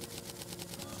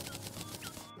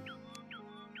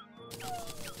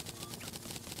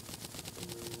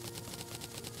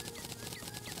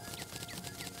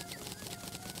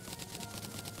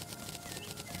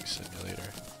 Simulator.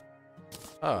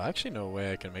 Oh, actually no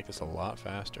way I can make this a lot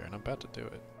faster, and I'm about to do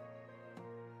it.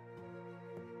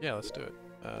 Yeah, let's do it.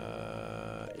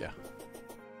 Yeah.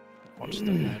 Watch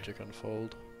the magic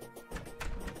unfold.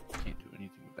 Can't do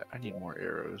anything with that. I need more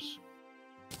arrows.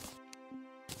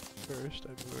 First, I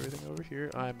move everything over here.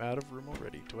 I'm out of room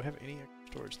already. Do I have any extra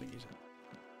storage thingies?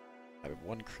 I have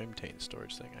one Crimtane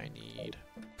storage thing. I need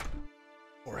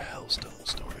more Hellstone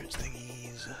storage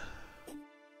thingies.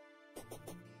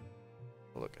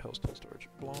 Oh, look, Hellstone storage.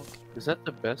 Blanc. Is that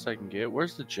the best I can get?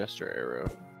 Where's the Jester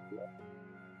arrow?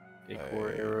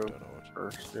 Acor arrow, don't know what.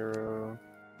 burst arrow,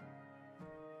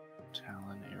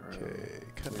 talon arrow. Okay,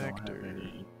 We don't have connector.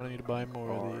 any. I need to buy more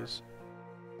bar. of these.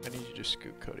 I need you to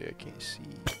scoot, Cody. I can't see.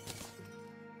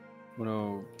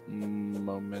 No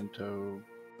memento.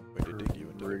 Way to dig you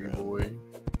into the Briggy ground. boy.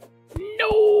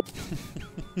 No.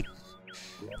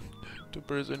 To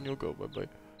prison you'll go, bye bye.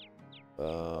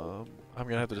 I'm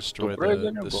gonna have to destroy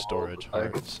prison the you'll go, storage bye.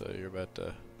 part, so you're about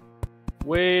to.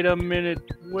 Wait a minute.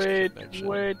 Wait.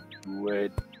 Disconnection.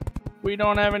 Wait. We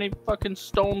don't have any fucking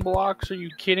stone blocks. Are you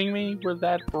kidding me? We're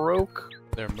that broke.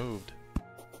 They're moved.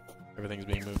 Everything's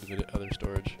being moved to the other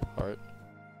storage part.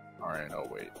 Alright, I'll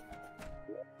wait.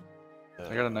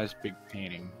 I got a nice big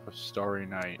painting of Starry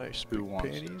Night. nice Who big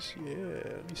wants it? panties. Yeah,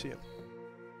 let me see him.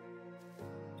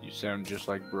 You sound just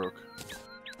like Brooke.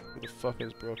 Who the fuck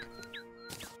is Brooke?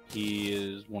 He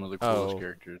is one of the coolest Oh,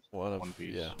 characters. One of One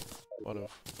Piece. Yeah.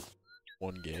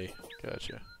 One gay.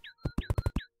 Gotcha.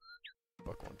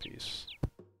 Fuck One Piece.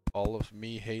 All of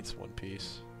me hates One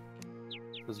Piece.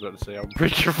 I was about to say, I'll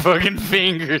break your fucking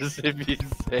fingers if you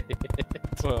say it.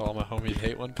 Well, all my homies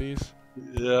hate One Piece.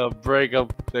 Yeah, break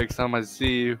up next time I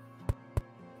see you.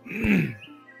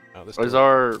 Oh, this Is door,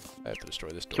 our... I have to destroy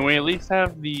this door. Can we at least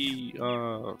have the,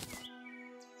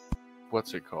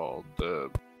 what's it called? The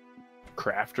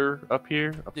crafter up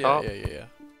here? Up top? Yeah.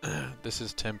 This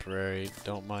is temporary.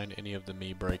 Don't mind any of the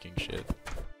me breaking shit.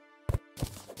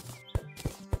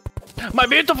 My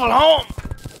beautiful home!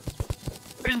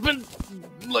 It's been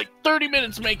like 30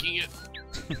 minutes making it.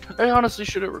 I honestly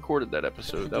should have recorded that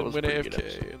episode. That Then was a went pretty good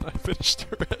AFK episode. and I finished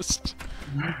the rest.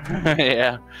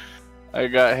 Yeah. I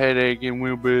got headache and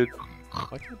real bad.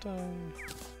 Why can't I?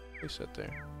 They sit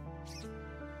there.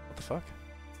 What the fuck?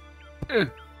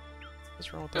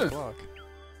 What's wrong with that block?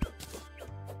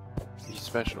 He's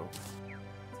special.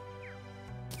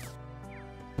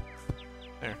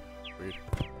 There. Weird.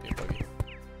 Being buggy.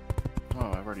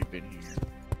 Oh, I've already been here.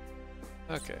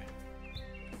 Okay.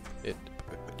 Did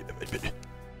it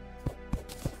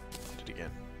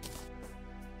again.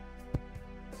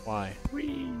 Why?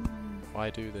 Whee! Why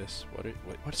do this?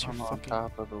 What's your I'm on fucking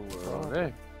top of the world. problem?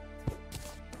 Hey.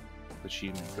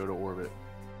 Achievement, go to orbit.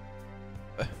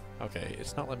 Okay,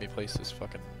 it's not letting me place this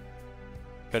fucking...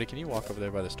 Cody, can you walk over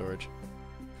there by the storage?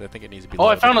 'Cause I think it needs to be Oh, I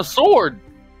loaded. found a sword!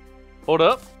 Hold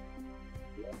up.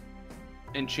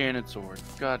 Enchanted sword.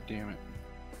 God damn it.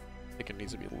 I think it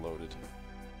needs to be loaded.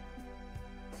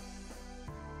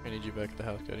 I need you back at the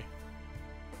house, Cody.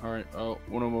 Alright, oh,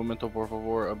 uno momento por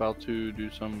favor. About to do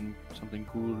something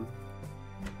cool.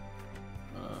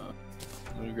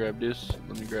 Let me grab this.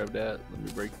 Let me grab that. Let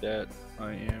me break that.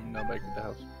 I am now back at the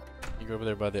house. You go over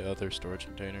there by the other storage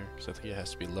container, because I think it has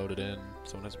to be loaded in.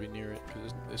 Someone has to be near it,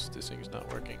 because this thing is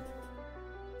not working.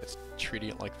 It's treating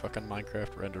it like fucking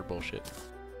Minecraft render bullshit.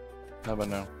 How about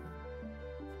now?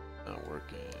 Not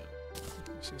working.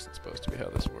 This isn't supposed to be how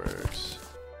this works.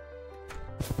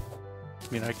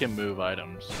 I mean, I can move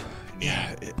items.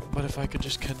 Yeah, but if I could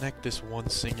just connect this one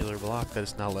singular block that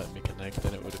it's not letting me connect,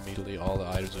 then it would immediately, all the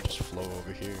items would just flow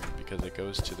over here, because it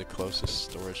goes to the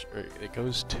closest storage, or it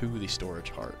goes to the storage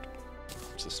heart.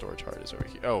 Which the storage heart is over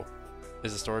here. Oh,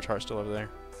 is the storage heart still over there?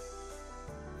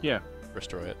 Yeah.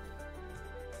 Destroy it.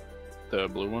 The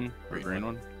blue one? Or green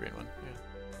one? Green one,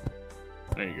 yeah.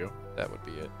 There you go. That would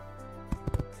be it.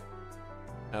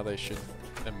 Now they should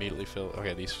immediately fill.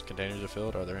 Okay, these containers are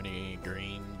filled. Are there any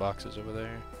green boxes over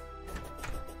there?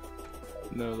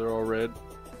 No, they're all red.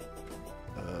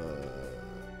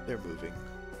 They're moving.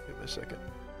 Give me a second.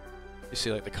 You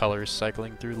see like the colors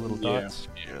cycling through little dots?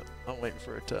 Yeah. I'm waiting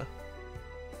for it to...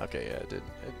 Okay, yeah, it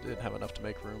didn't have enough to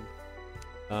make room.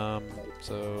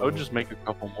 So... I would just make a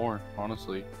couple more,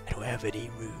 honestly. I don't have any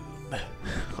room.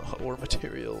 Or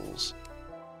materials.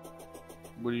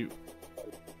 What do you...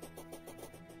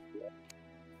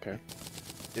 Okay.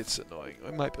 It's annoying. I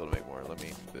might be able to make more. Let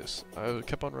me this. I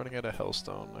kept on running out of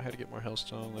hellstone. I had to get more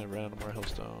hellstone, then ran out of more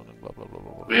hellstone, and blah blah blah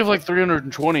blah blah. We have like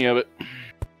 320 of it.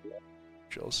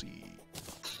 Shall see.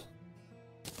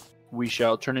 We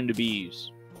shall turn into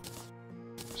bees.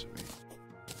 Sweet.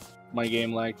 My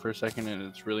game lagged for a second, and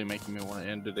it's really making me want to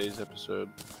end today's episode.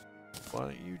 Why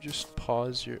don't you just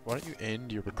pause your... Why don't you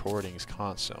end your recordings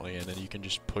constantly, and then you can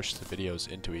just push the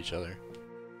videos into each other?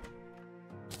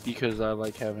 Because I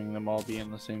like having them all be in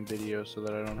the same video so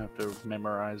that I don't have to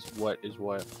memorize what is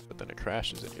what. But then it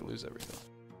crashes and you lose everything.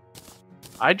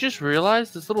 I just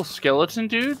realized this little skeleton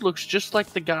dude looks just like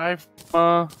the guy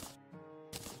from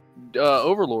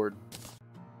Overlord.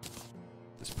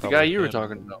 The guy you were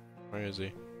talking about. Where is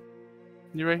he?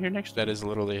 You're right here next to me. That is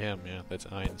literally him, yeah. That's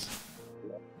Ainz.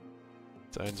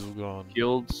 It's Ainz Ugon.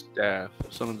 Guild staff.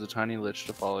 Summons a tiny lich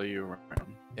to follow you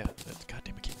around. Yeah, that's...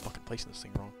 Goddamn, I keep fucking placing this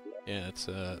thing wrong. Yeah, it's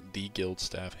the guild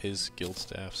staff, his guild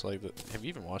staff's like the... Have you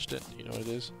even watched it? You know what it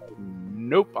is?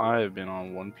 Nope, I have been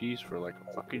on One Piece for like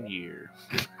a fucking year.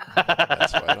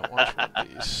 That's why I don't watch One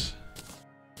Piece.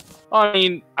 I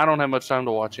mean, I don't have much time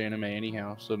to watch anime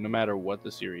anyhow, so no matter what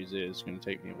the series is, it's going to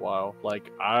take me a while.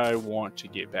 Like, I want to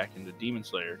get back into Demon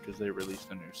Slayer because they released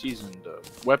a new season, the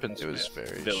Weapons. It was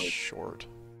very short,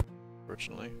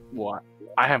 fortunately. What?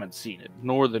 I haven't seen it,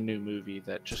 nor the new movie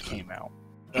that just came out.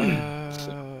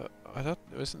 I thought,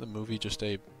 wasn't the movie just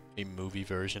a movie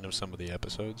version of some of the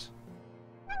episodes?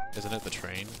 Isn't it the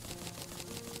train?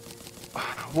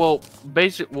 Well,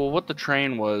 what the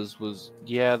train was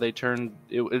yeah, they turned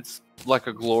it's like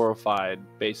a glorified,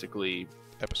 basically,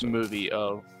 Episode. movie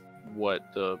of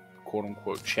what the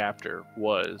quote-unquote chapter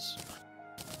was.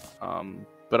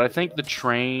 But I think the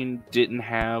train didn't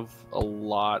have a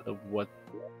lot of what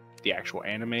the actual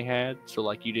anime had, so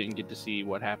like you didn't get to see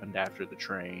what happened after the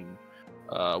train,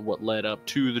 what led up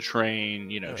to the train,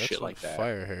 you know, shit like that.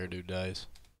 Fire hair dude dies.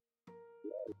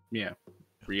 Yeah.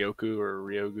 Ryogu,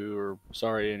 or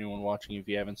sorry anyone watching, if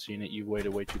you haven't seen it, you've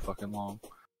waited way too fucking long.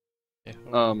 Yeah,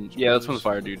 yeah, that's when the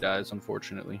fire dude dies,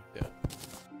 unfortunately. Yeah.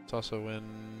 It's also when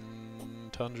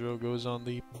Tanjiro goes on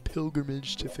the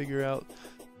pilgrimage to figure out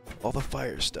all the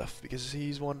fire stuff, because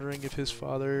he's wondering if his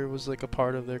father was like a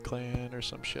part of their clan or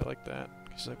some shit like that.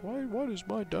 He's like, why does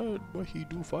my dad, why he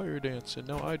do fire dance and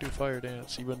now I do fire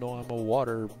dance even though I'm a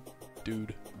water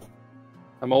dude?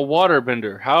 I'm a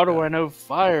waterbender. How do I know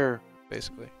fire?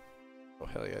 Basically. Oh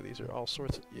hell yeah, these are all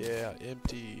sorts of... Yeah,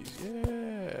 empties.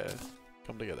 Yeah.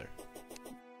 Come together.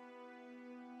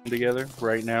 Together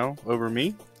right now over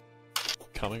me?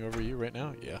 Coming over you right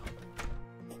now? Yeah.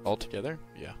 All together?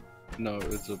 Yeah. No, it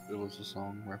was a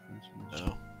song reference.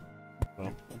 No.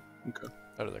 Well, okay.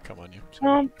 How did that come on you?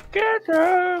 Come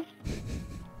together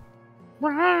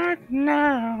right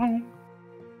now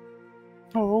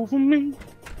over me.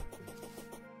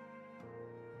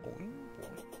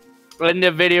 And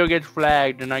the video gets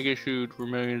flagged and I get sued for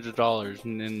millions of dollars,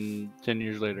 and then 10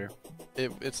 years later.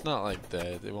 It's not like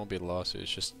that. It won't be a lawsuit.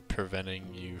 It's just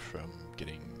preventing you from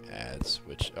getting ads,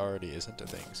 which already isn't a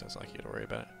thing, so it's not like you gotta worry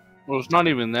about it. Well, it's not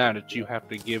even that. It's you have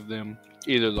to give them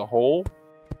either the whole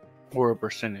or a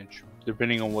percentage,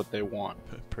 depending on what they want.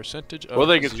 Percentage of... Well,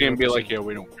 they can see and be like, yeah,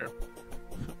 we don't care.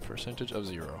 Percentage of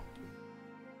 0.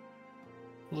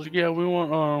 Like, yeah, we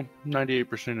want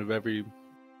 98% of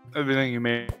everything you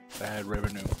made ad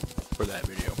revenue for that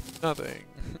video. Nothing.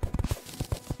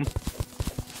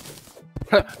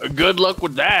 Good luck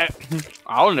with that.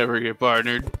 I'll never get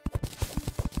partnered.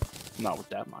 Not with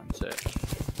that mindset.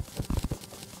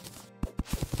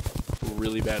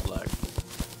 Really bad lag.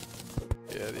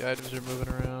 Yeah, the items are moving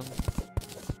around.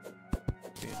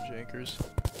 Being jankers.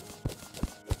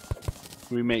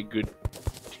 We make good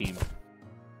team.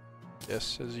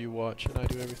 Yes, as you watch and I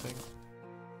do everything.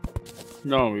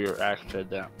 No, your axe said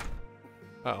that.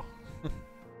 Oh.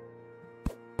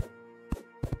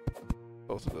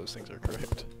 Both of those things are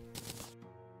correct.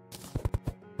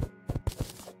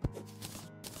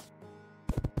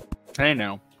 Hey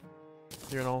now,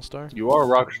 You're an all-star? you are a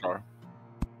rock star.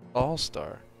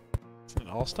 All-star? Is it an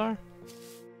all-star?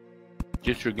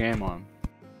 Get your game on.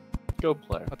 Go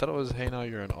play. I thought it was, hey now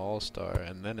you're an all-star,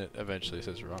 and then it eventually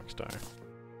says rockstar.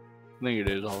 I think it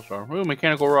is all star. Ooh,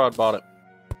 mechanical rod, bought it.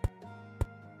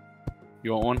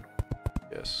 You want one?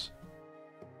 Yes.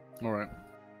 Alright.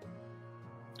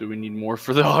 Do we need more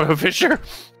for the auto fisher?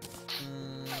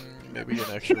 Maybe an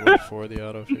extra one for the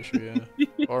auto fisher,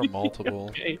 yeah. Or multiple.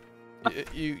 Okay.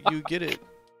 You get it.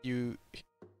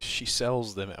 She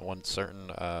sells them at one certain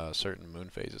moon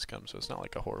phases come, so it's not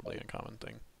like a horribly uncommon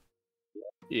thing.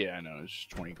 Yeah, I know. It's just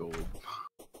 20 gold.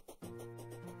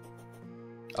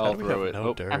 How I'll do we throw have it. no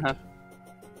Oh, dirt?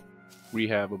 We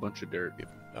have a bunch of dirt.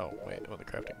 Oh wait, the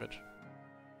crafting bench.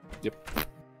 Yep.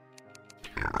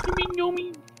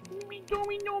 Nomi.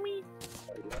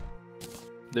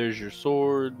 There's your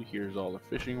sword. Here's all the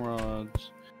fishing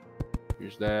rods.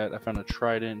 Here's that. I found a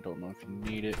trident. Don't know if you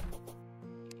need it.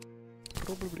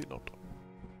 Probably not.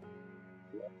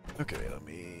 Okay, let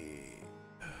me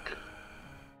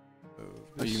move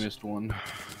Oh, you this missed one.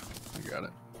 I got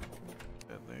it.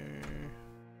 in there.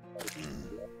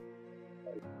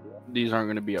 These aren't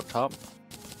going to be up top.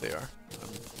 They are.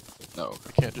 No.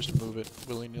 I can't just move it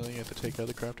willy-nilly. I have to take out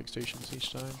the crafting stations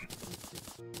each time.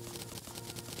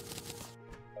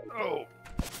 Oh.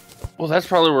 Well, that's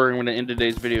probably where I'm going to end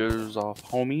today's videos off,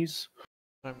 homies.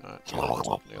 I'm not.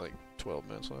 Near like 12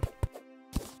 minutes left.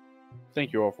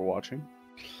 Thank you all for watching.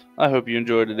 I hope you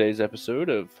enjoyed today's episode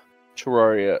of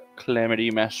Terraria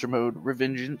Calamity Master Mode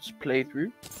Revengeance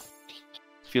playthrough.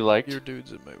 If you liked, Your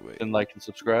dude's in my way. then like and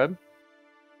subscribe.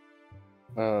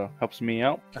 Helps me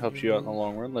out. Helps you out in the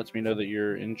long run. Lets me know that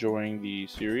you're enjoying the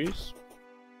series.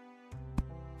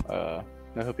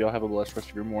 I hope you all have a blessed rest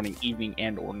of your morning, evening,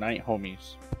 and or night,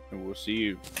 homies. And we'll see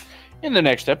you in the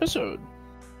next episode.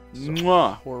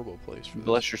 Mwah! Horrible place for this.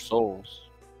 Bless your souls.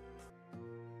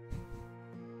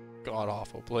 God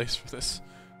awful place for this.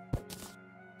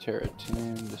 Terra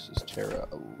 10. This is Terra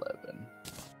 11.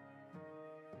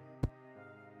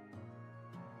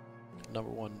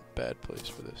 Number one bad place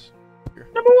for this. Here.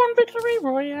 Number 1 victory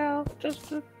royale. Just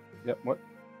to... Yep. What?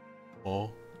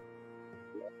 Oh.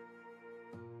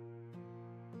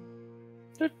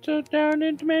 Down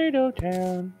in Tomato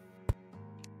Town.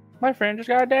 My friend just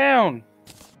got down.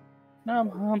 Now I'm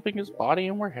humping his body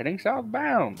and we're heading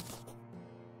southbound.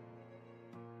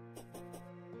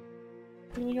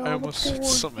 I almost said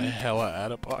some hella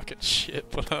out of pocket shit,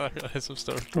 but I realized I'm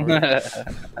still recording.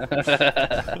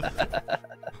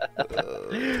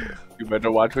 You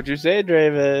better watch what you say,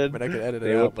 Draven. I mean, I could edit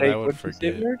They it will out, but I take would what you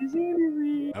say forget. word is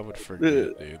easy. I would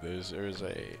forget, dude. There's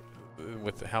a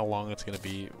with how long it's gonna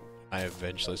be. I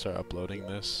eventually start uploading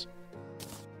this.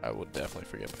 I would definitely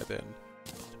forget by then.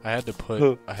 I had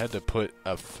to put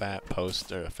a fat post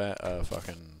or a fat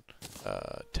fucking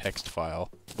text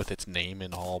file with its name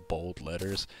in all bold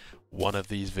letters. One of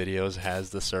these videos has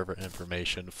the server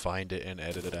information. Find it and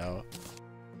edit it out.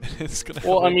 It's gonna.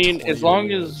 Well, I have like mean, 20 as long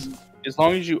videos.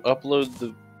 as you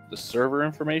upload the server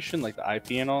information, like the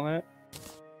IP and all that,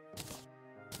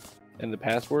 and the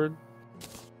password.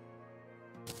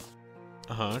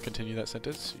 Continue that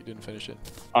sentence. You didn't finish it.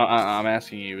 I'm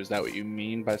asking you, is that what you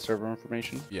mean by server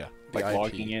information? Yeah. Like IP.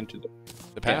 logging into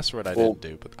The password I well- didn't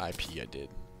do, but IP I did.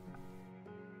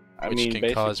 I Which mean,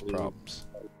 can cause basically- problems.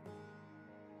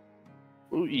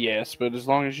 Well, yes, but as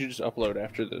long as you just upload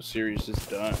after the series is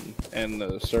done and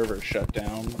the server's shut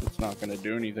down, it's not going to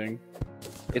do anything.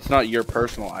 It's not your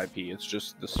personal IP, it's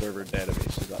just the server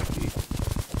database's IP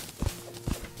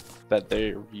that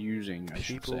they're using, I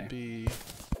should People say. be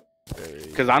very...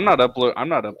 Because I'm not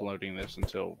uploading this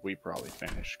until we probably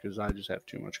finish, because I just have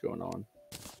too much going on.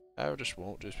 I just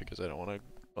won't, just because I don't want to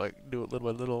like do it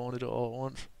little by little. I want to do it all at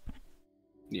once.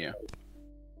 Yeah.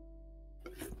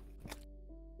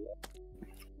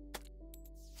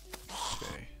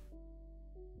 Okay.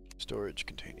 Storage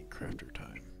containing crafter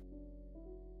time.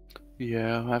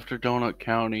 Yeah, after Donut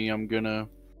County, I'm gonna...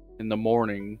 In the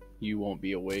morning, you won't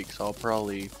be awake, so I'll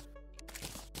probably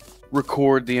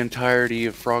record the entirety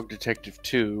of Frog Detective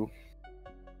 2.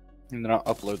 And then I'll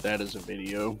upload that as a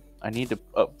video. I need to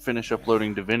finish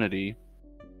uploading Divinity.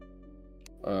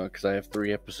 Because I have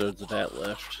 3 episodes of that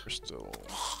left. We're still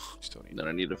need. And then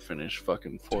I need to finish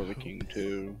fucking For the King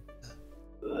 2.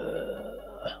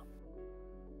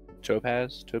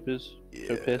 Topaz? Topaz? Yeah,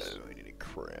 Topaz? we need to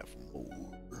craft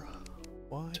more.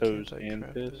 Why Toes can't I and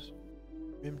craft piss? this?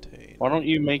 Mimtain. Why don't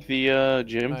you make the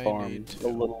gym I farm need a to.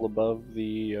 little above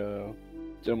the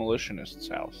demolitionist's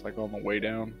house, like on the way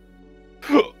down?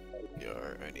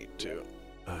 I need to.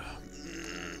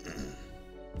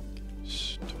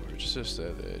 Storage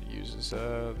system that uses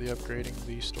the upgrading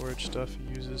the storage stuff.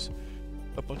 It uses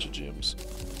a bunch of gems.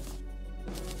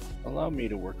 Allow me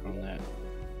to work on that.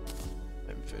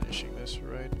 I'm finishing this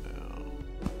right now.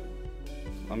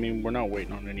 I mean, we're not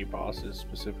waiting on any bosses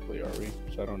specifically, are we?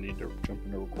 So I don't need to jump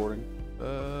into recording.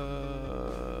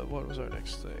 What was our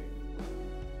next thing?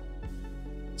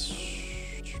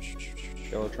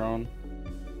 Skeletron.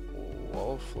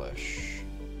 Wall of flesh.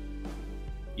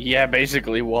 Yeah,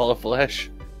 basically wall of flesh.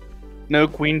 No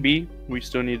queen bee. We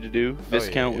still need to do.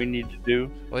 Viscount. Yeah. We need to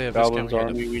do. Well, yeah, Goblins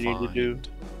Viscount army. We need to do.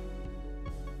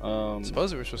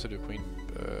 Suppose we were supposed to do queen.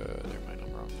 Never mind,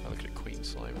 I'm wrong. I looked at queen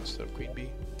slime instead of queen bee.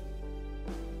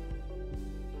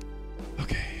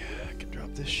 Okay, I can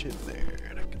drop this shit there,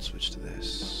 and I can switch to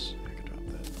this. I can drop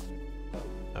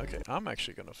that. Okay, I'm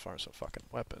actually gonna farm some fucking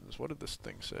weapons. What did this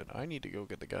thing say? I need to go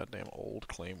get the goddamn old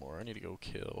claymore. I need to go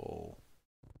kill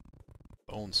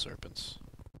bone serpents.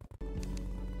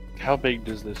 How big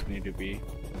does this need to be?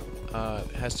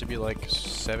 It has to be like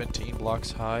 17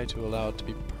 blocks high to allow it to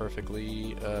be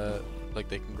perfectly, like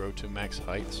they can grow to max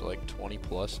height, so like 20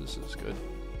 plus is good.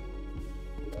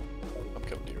 I'm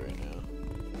coming to you right now.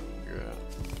 You're out.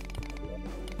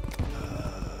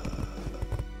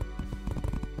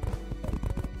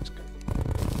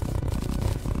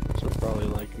 So probably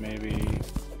like maybe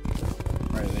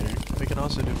right there. We can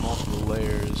also do multiple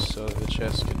layers so the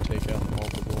chest can take out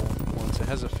multiple ones. It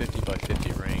has a 50 by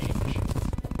 50 range.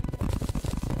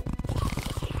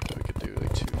 So we could do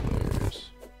like 2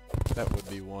 layers. That would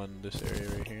be one, this area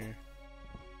right here.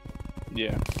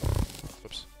 Yeah.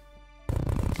 Whoops.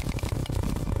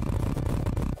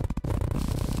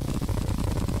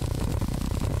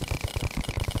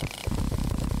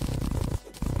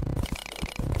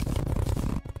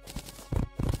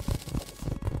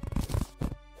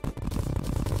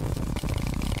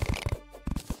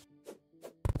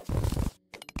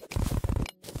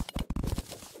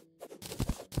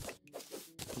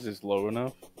 Is this low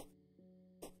enough?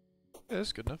 Yeah,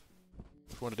 that's good enough.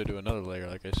 If we wanted to do another layer,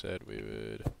 like I said, we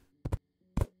would...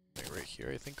 Like right here,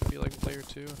 I think would be like layer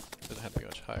 2. Doesn't have to be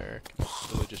much higher. It can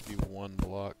really just be 1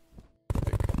 block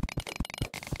big.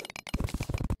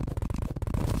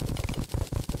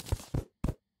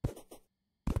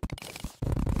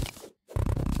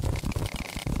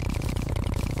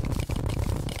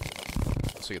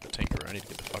 So get the tinker. I need to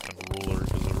get the fucking ruler,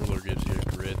 because the ruler gives you a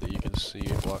grid that you can see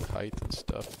block height and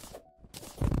stuff.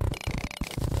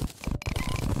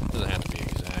 Doesn't have to be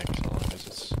exact, as long as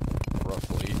it's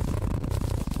roughly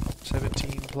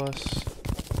 17 plus.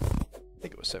 I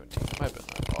think it was 17. It might have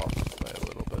been off by a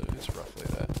little bit. It's roughly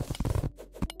that.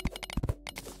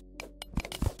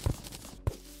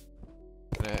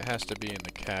 And it has to be in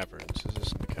the caverns. Is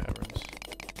this in the caverns?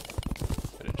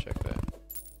 I didn't check that.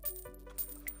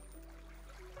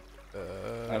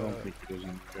 I don't think it is in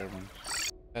the caverns.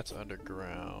 That's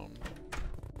underground.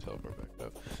 Teleport back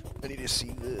up. I need to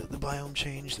see the biome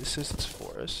change. This says it's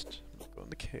forest. Go in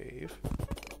the cave.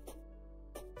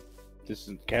 This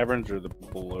is caverns or the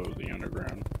below the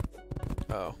underground?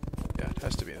 Oh, yeah, it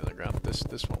has to be in the underground. This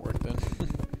won't work then.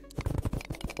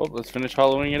 Well, let's finish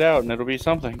hollowing it out and it'll be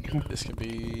something. This can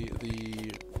be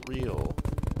the real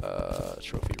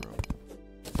trophy room.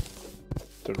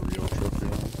 The real trophy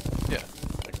room. Yeah,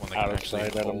 like one that Out can of actually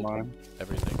sight, out of hold mind.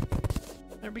 everything.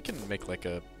 And we can make like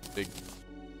a big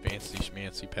fancy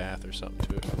schmancy path or something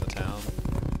to it from the town.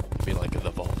 It'd be like the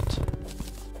vault.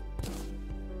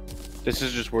 This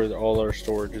is just where all our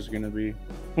storage is gonna be.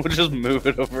 We'll just move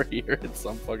it over here at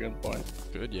some fucking point.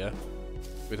 Good, yeah.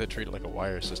 We'd have to treat it like a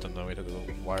wire system though. We'd have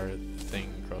to wire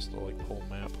thing across the like whole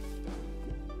map.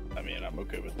 I mean, I'm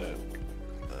okay with that.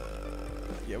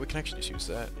 Yeah, we can actually just use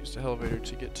that. Use the elevator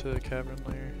to get to the cavern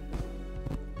layer.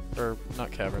 Or,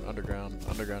 not cavern, underground.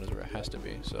 Underground is where it has to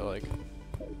be, so like,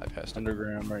 I passed it.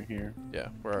 Underground right here. Yeah,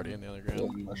 we're already in the Little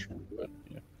underground. mushroom, but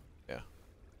yeah.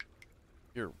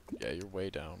 You're way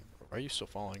down. Are you still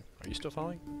falling? Are you still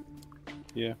falling?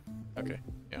 Yeah. Okay,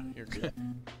 yeah, you're good.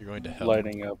 You're going to hell.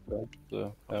 Lighting up the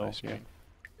on my hell, yeah. screen.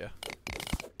 Yeah.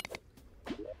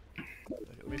 Okay,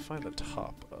 let me find the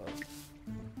top of...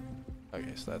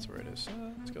 Okay, so that's where it is.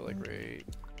 Let's go like right...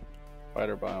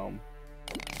 Spider biome.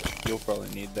 You'll probably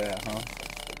need that, huh?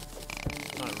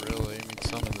 Not really. I mean,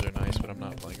 summons are nice, but I'm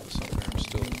not playing with summoner. I'm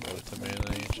still devoted to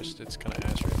melee. It's just, it's kind of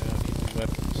ass right now. I need new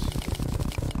weapons.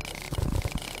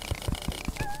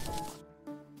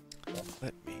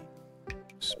 Let me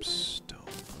some stone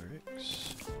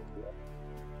bricks.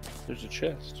 there's a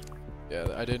chest. Yeah,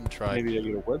 I didn't try. Maybe I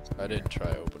get a website. I didn't try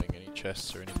opening any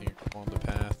chests or anything on the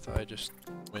path. I just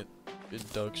went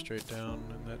and dug straight down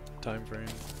in that time frame.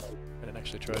 I didn't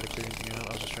actually try to clear anything out.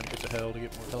 I was just trying to get to hell to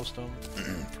get more hellstone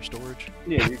for storage.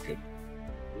 Yeah, you're good.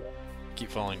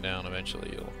 Keep falling down. Eventually,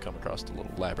 you'll come across the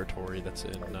little laboratory that's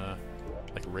in,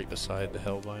 like right beside the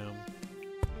hell biome.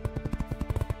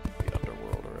 The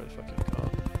underworld, or I fucking call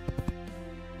it.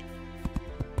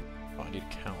 Oh, I need a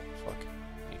count. Fuck.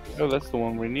 Oh, that's the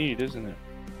one we need, isn't it?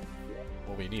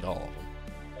 Well, we need all of them.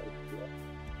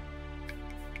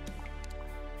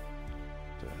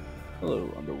 Hello,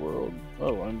 underworld.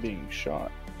 Oh, I'm being shot.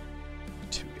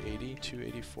 280,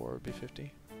 284 would be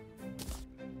 50.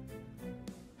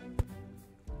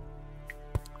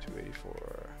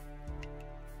 284.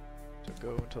 So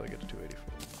go until I get to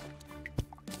 284.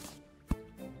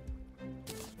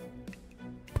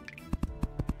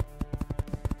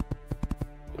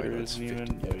 There isn't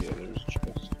even. Oh yeah, there's a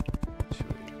chest.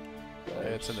 280. Yeah,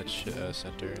 it's in the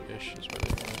center-ish is where they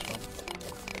want this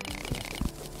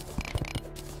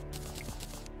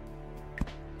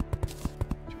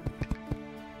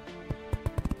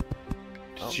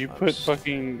from. Did you put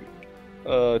fucking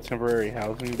temporary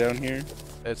housing down here?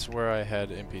 It's where I had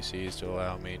NPCs to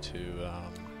allow me to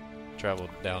travel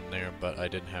down there, but I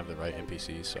didn't have the right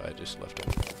NPCs, so I just left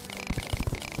them.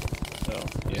 Oh,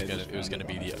 yeah. It was gonna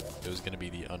be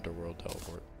the underworld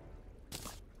teleport.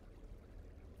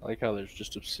 I like how there's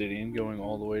just obsidian going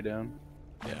all the way down.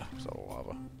 Yeah, it's all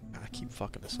lava. I keep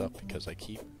fucking this up because I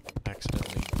keep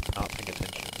accidentally not paying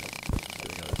attention and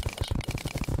doing other things.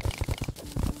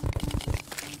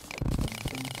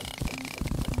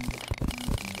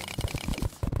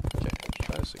 Okay, let's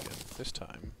try this again. This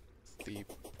time, the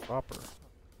proper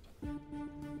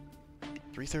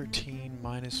 313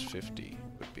 minus 50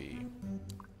 would be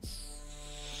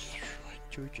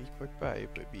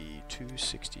 2G.5 would be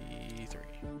 263.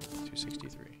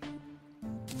 263.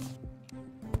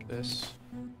 This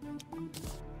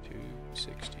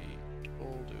 260.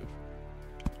 We'll do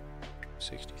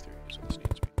 63. So this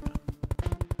needs to be done.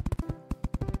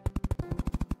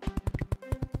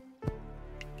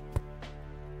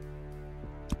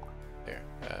 There.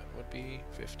 That would be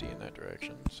 50 in that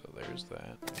direction. So there's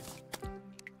that.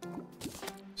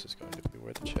 This is going to be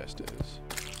where the chest is.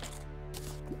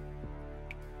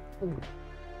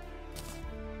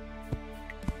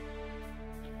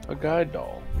 A guide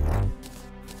doll.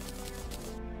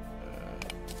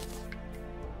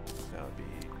 That would be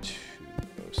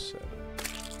 207.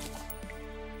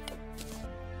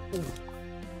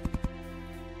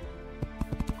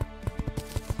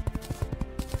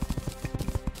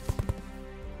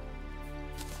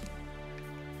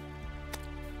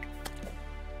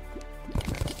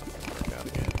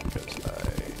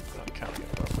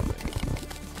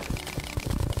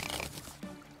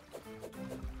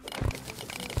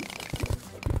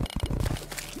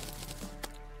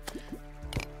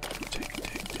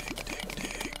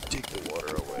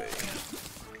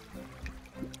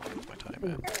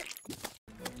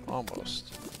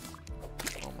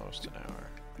 Almost an hour.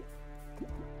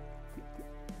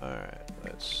 Alright,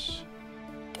 let's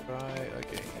try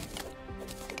again.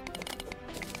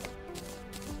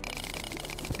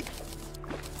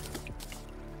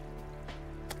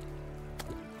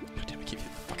 God damn it, keep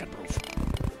hitting the fucking roof.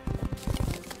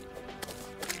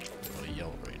 I'm gonna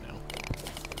yell right now.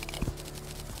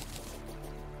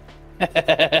 I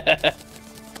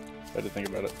had to think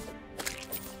about it.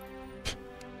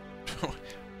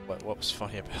 What was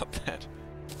funny about that?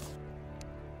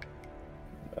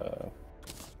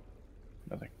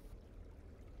 Nothing.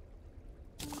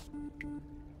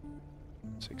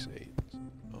 6.8.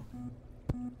 Oh.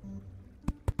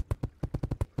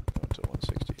 Go to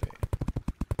 168.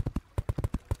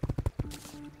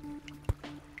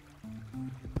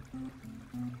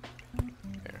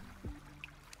 There.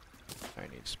 I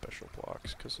need special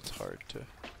blocks because it's hard to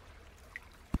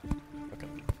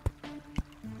fucking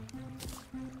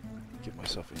give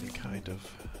myself any kind of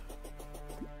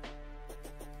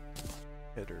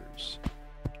headers.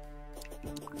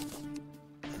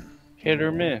 Hit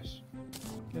or miss.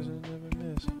 Guess I never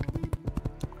miss.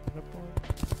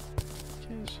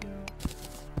 Kiss you.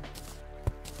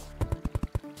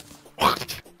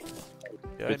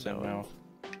 Yeah, Fits I in know. mouth.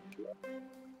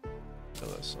 Know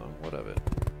that song. What of it?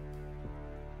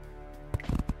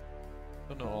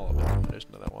 Don't know all of it. I just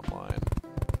know that one line.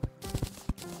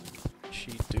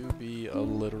 She do be a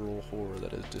literal whore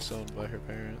that is disowned by her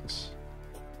parents.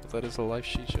 But that is the life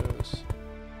she chose.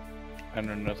 I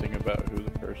know nothing about who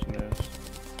the person is.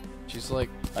 She's like,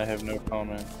 I have no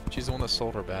comment. she's the one that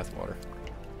sold her bathwater.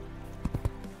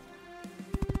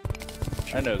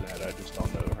 I know that. I just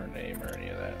don't know her name or any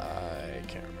of that. I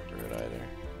can't remember it either.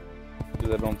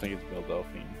 Because I don't think it's Belle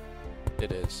Delphine.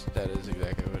 It is. That is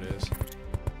exactly what it is.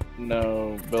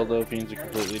 No, Belle Delphine's a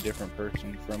completely different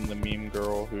person from the meme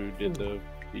girl who did the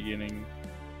beginning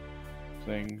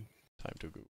thing Time to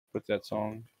go. with that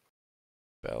song.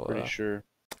 Bella Pretty sure.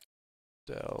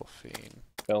 Delphine.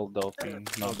 Belle Delphine,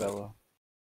 not Bella.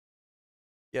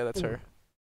 Yeah, that's her.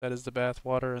 That is the bath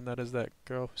water, and that is that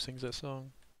girl who sings that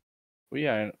song. Well,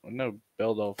 yeah, I know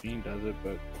Belle Delphine does it,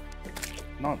 but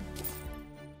not.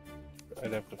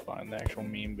 I'd have to find the actual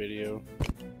meme video.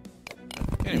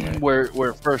 Anyway. Where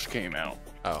it first came out.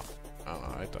 Oh, I don't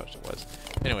know. I thought it was.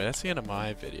 Anyway, that's the end of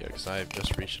my video because I've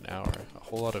just reached an hour. A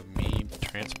whole lot of me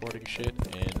transporting shit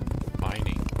and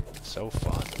mining. So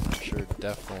fun.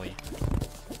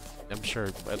 I'm sure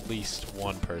at least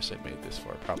one person made this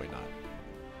far. Probably not.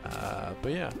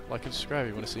 But yeah, like and subscribe if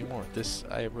you want to see more. This,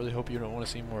 I really hope you don't want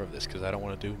to see more of this because I don't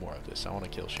want to do more of this. I want to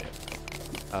kill shit.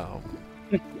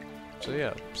 So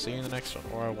yeah, see you in the next one,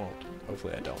 or I won't.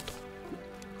 Hopefully I don't.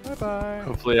 Bye bye.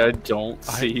 Hopefully I don't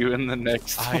see you in the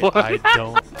next one. I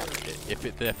don't.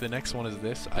 If the next one is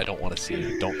this, I don't want to see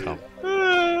you. Don't come.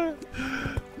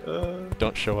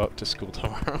 Don't show up to school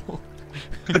tomorrow.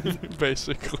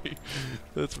 Basically,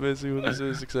 that's basically what this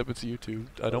is. Except it's YouTube.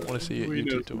 I don't want to see you at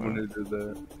YouTube tomorrow. Did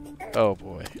that. Oh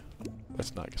boy,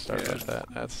 let's not get started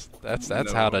about that.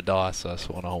 That's how to DOS us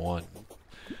 101.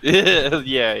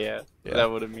 Yeah. That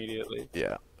would immediately.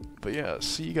 Yeah, but yeah,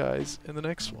 see you guys in the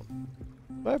next one.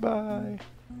 Bye bye.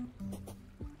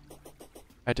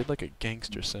 I did like a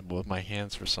gangster symbol with my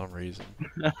hands for some reason.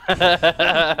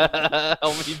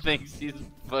 Homie thinks he's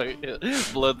fucking.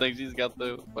 Blood thinks he's got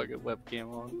the fucking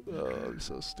webcam on. Oh, I'm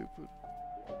so stupid.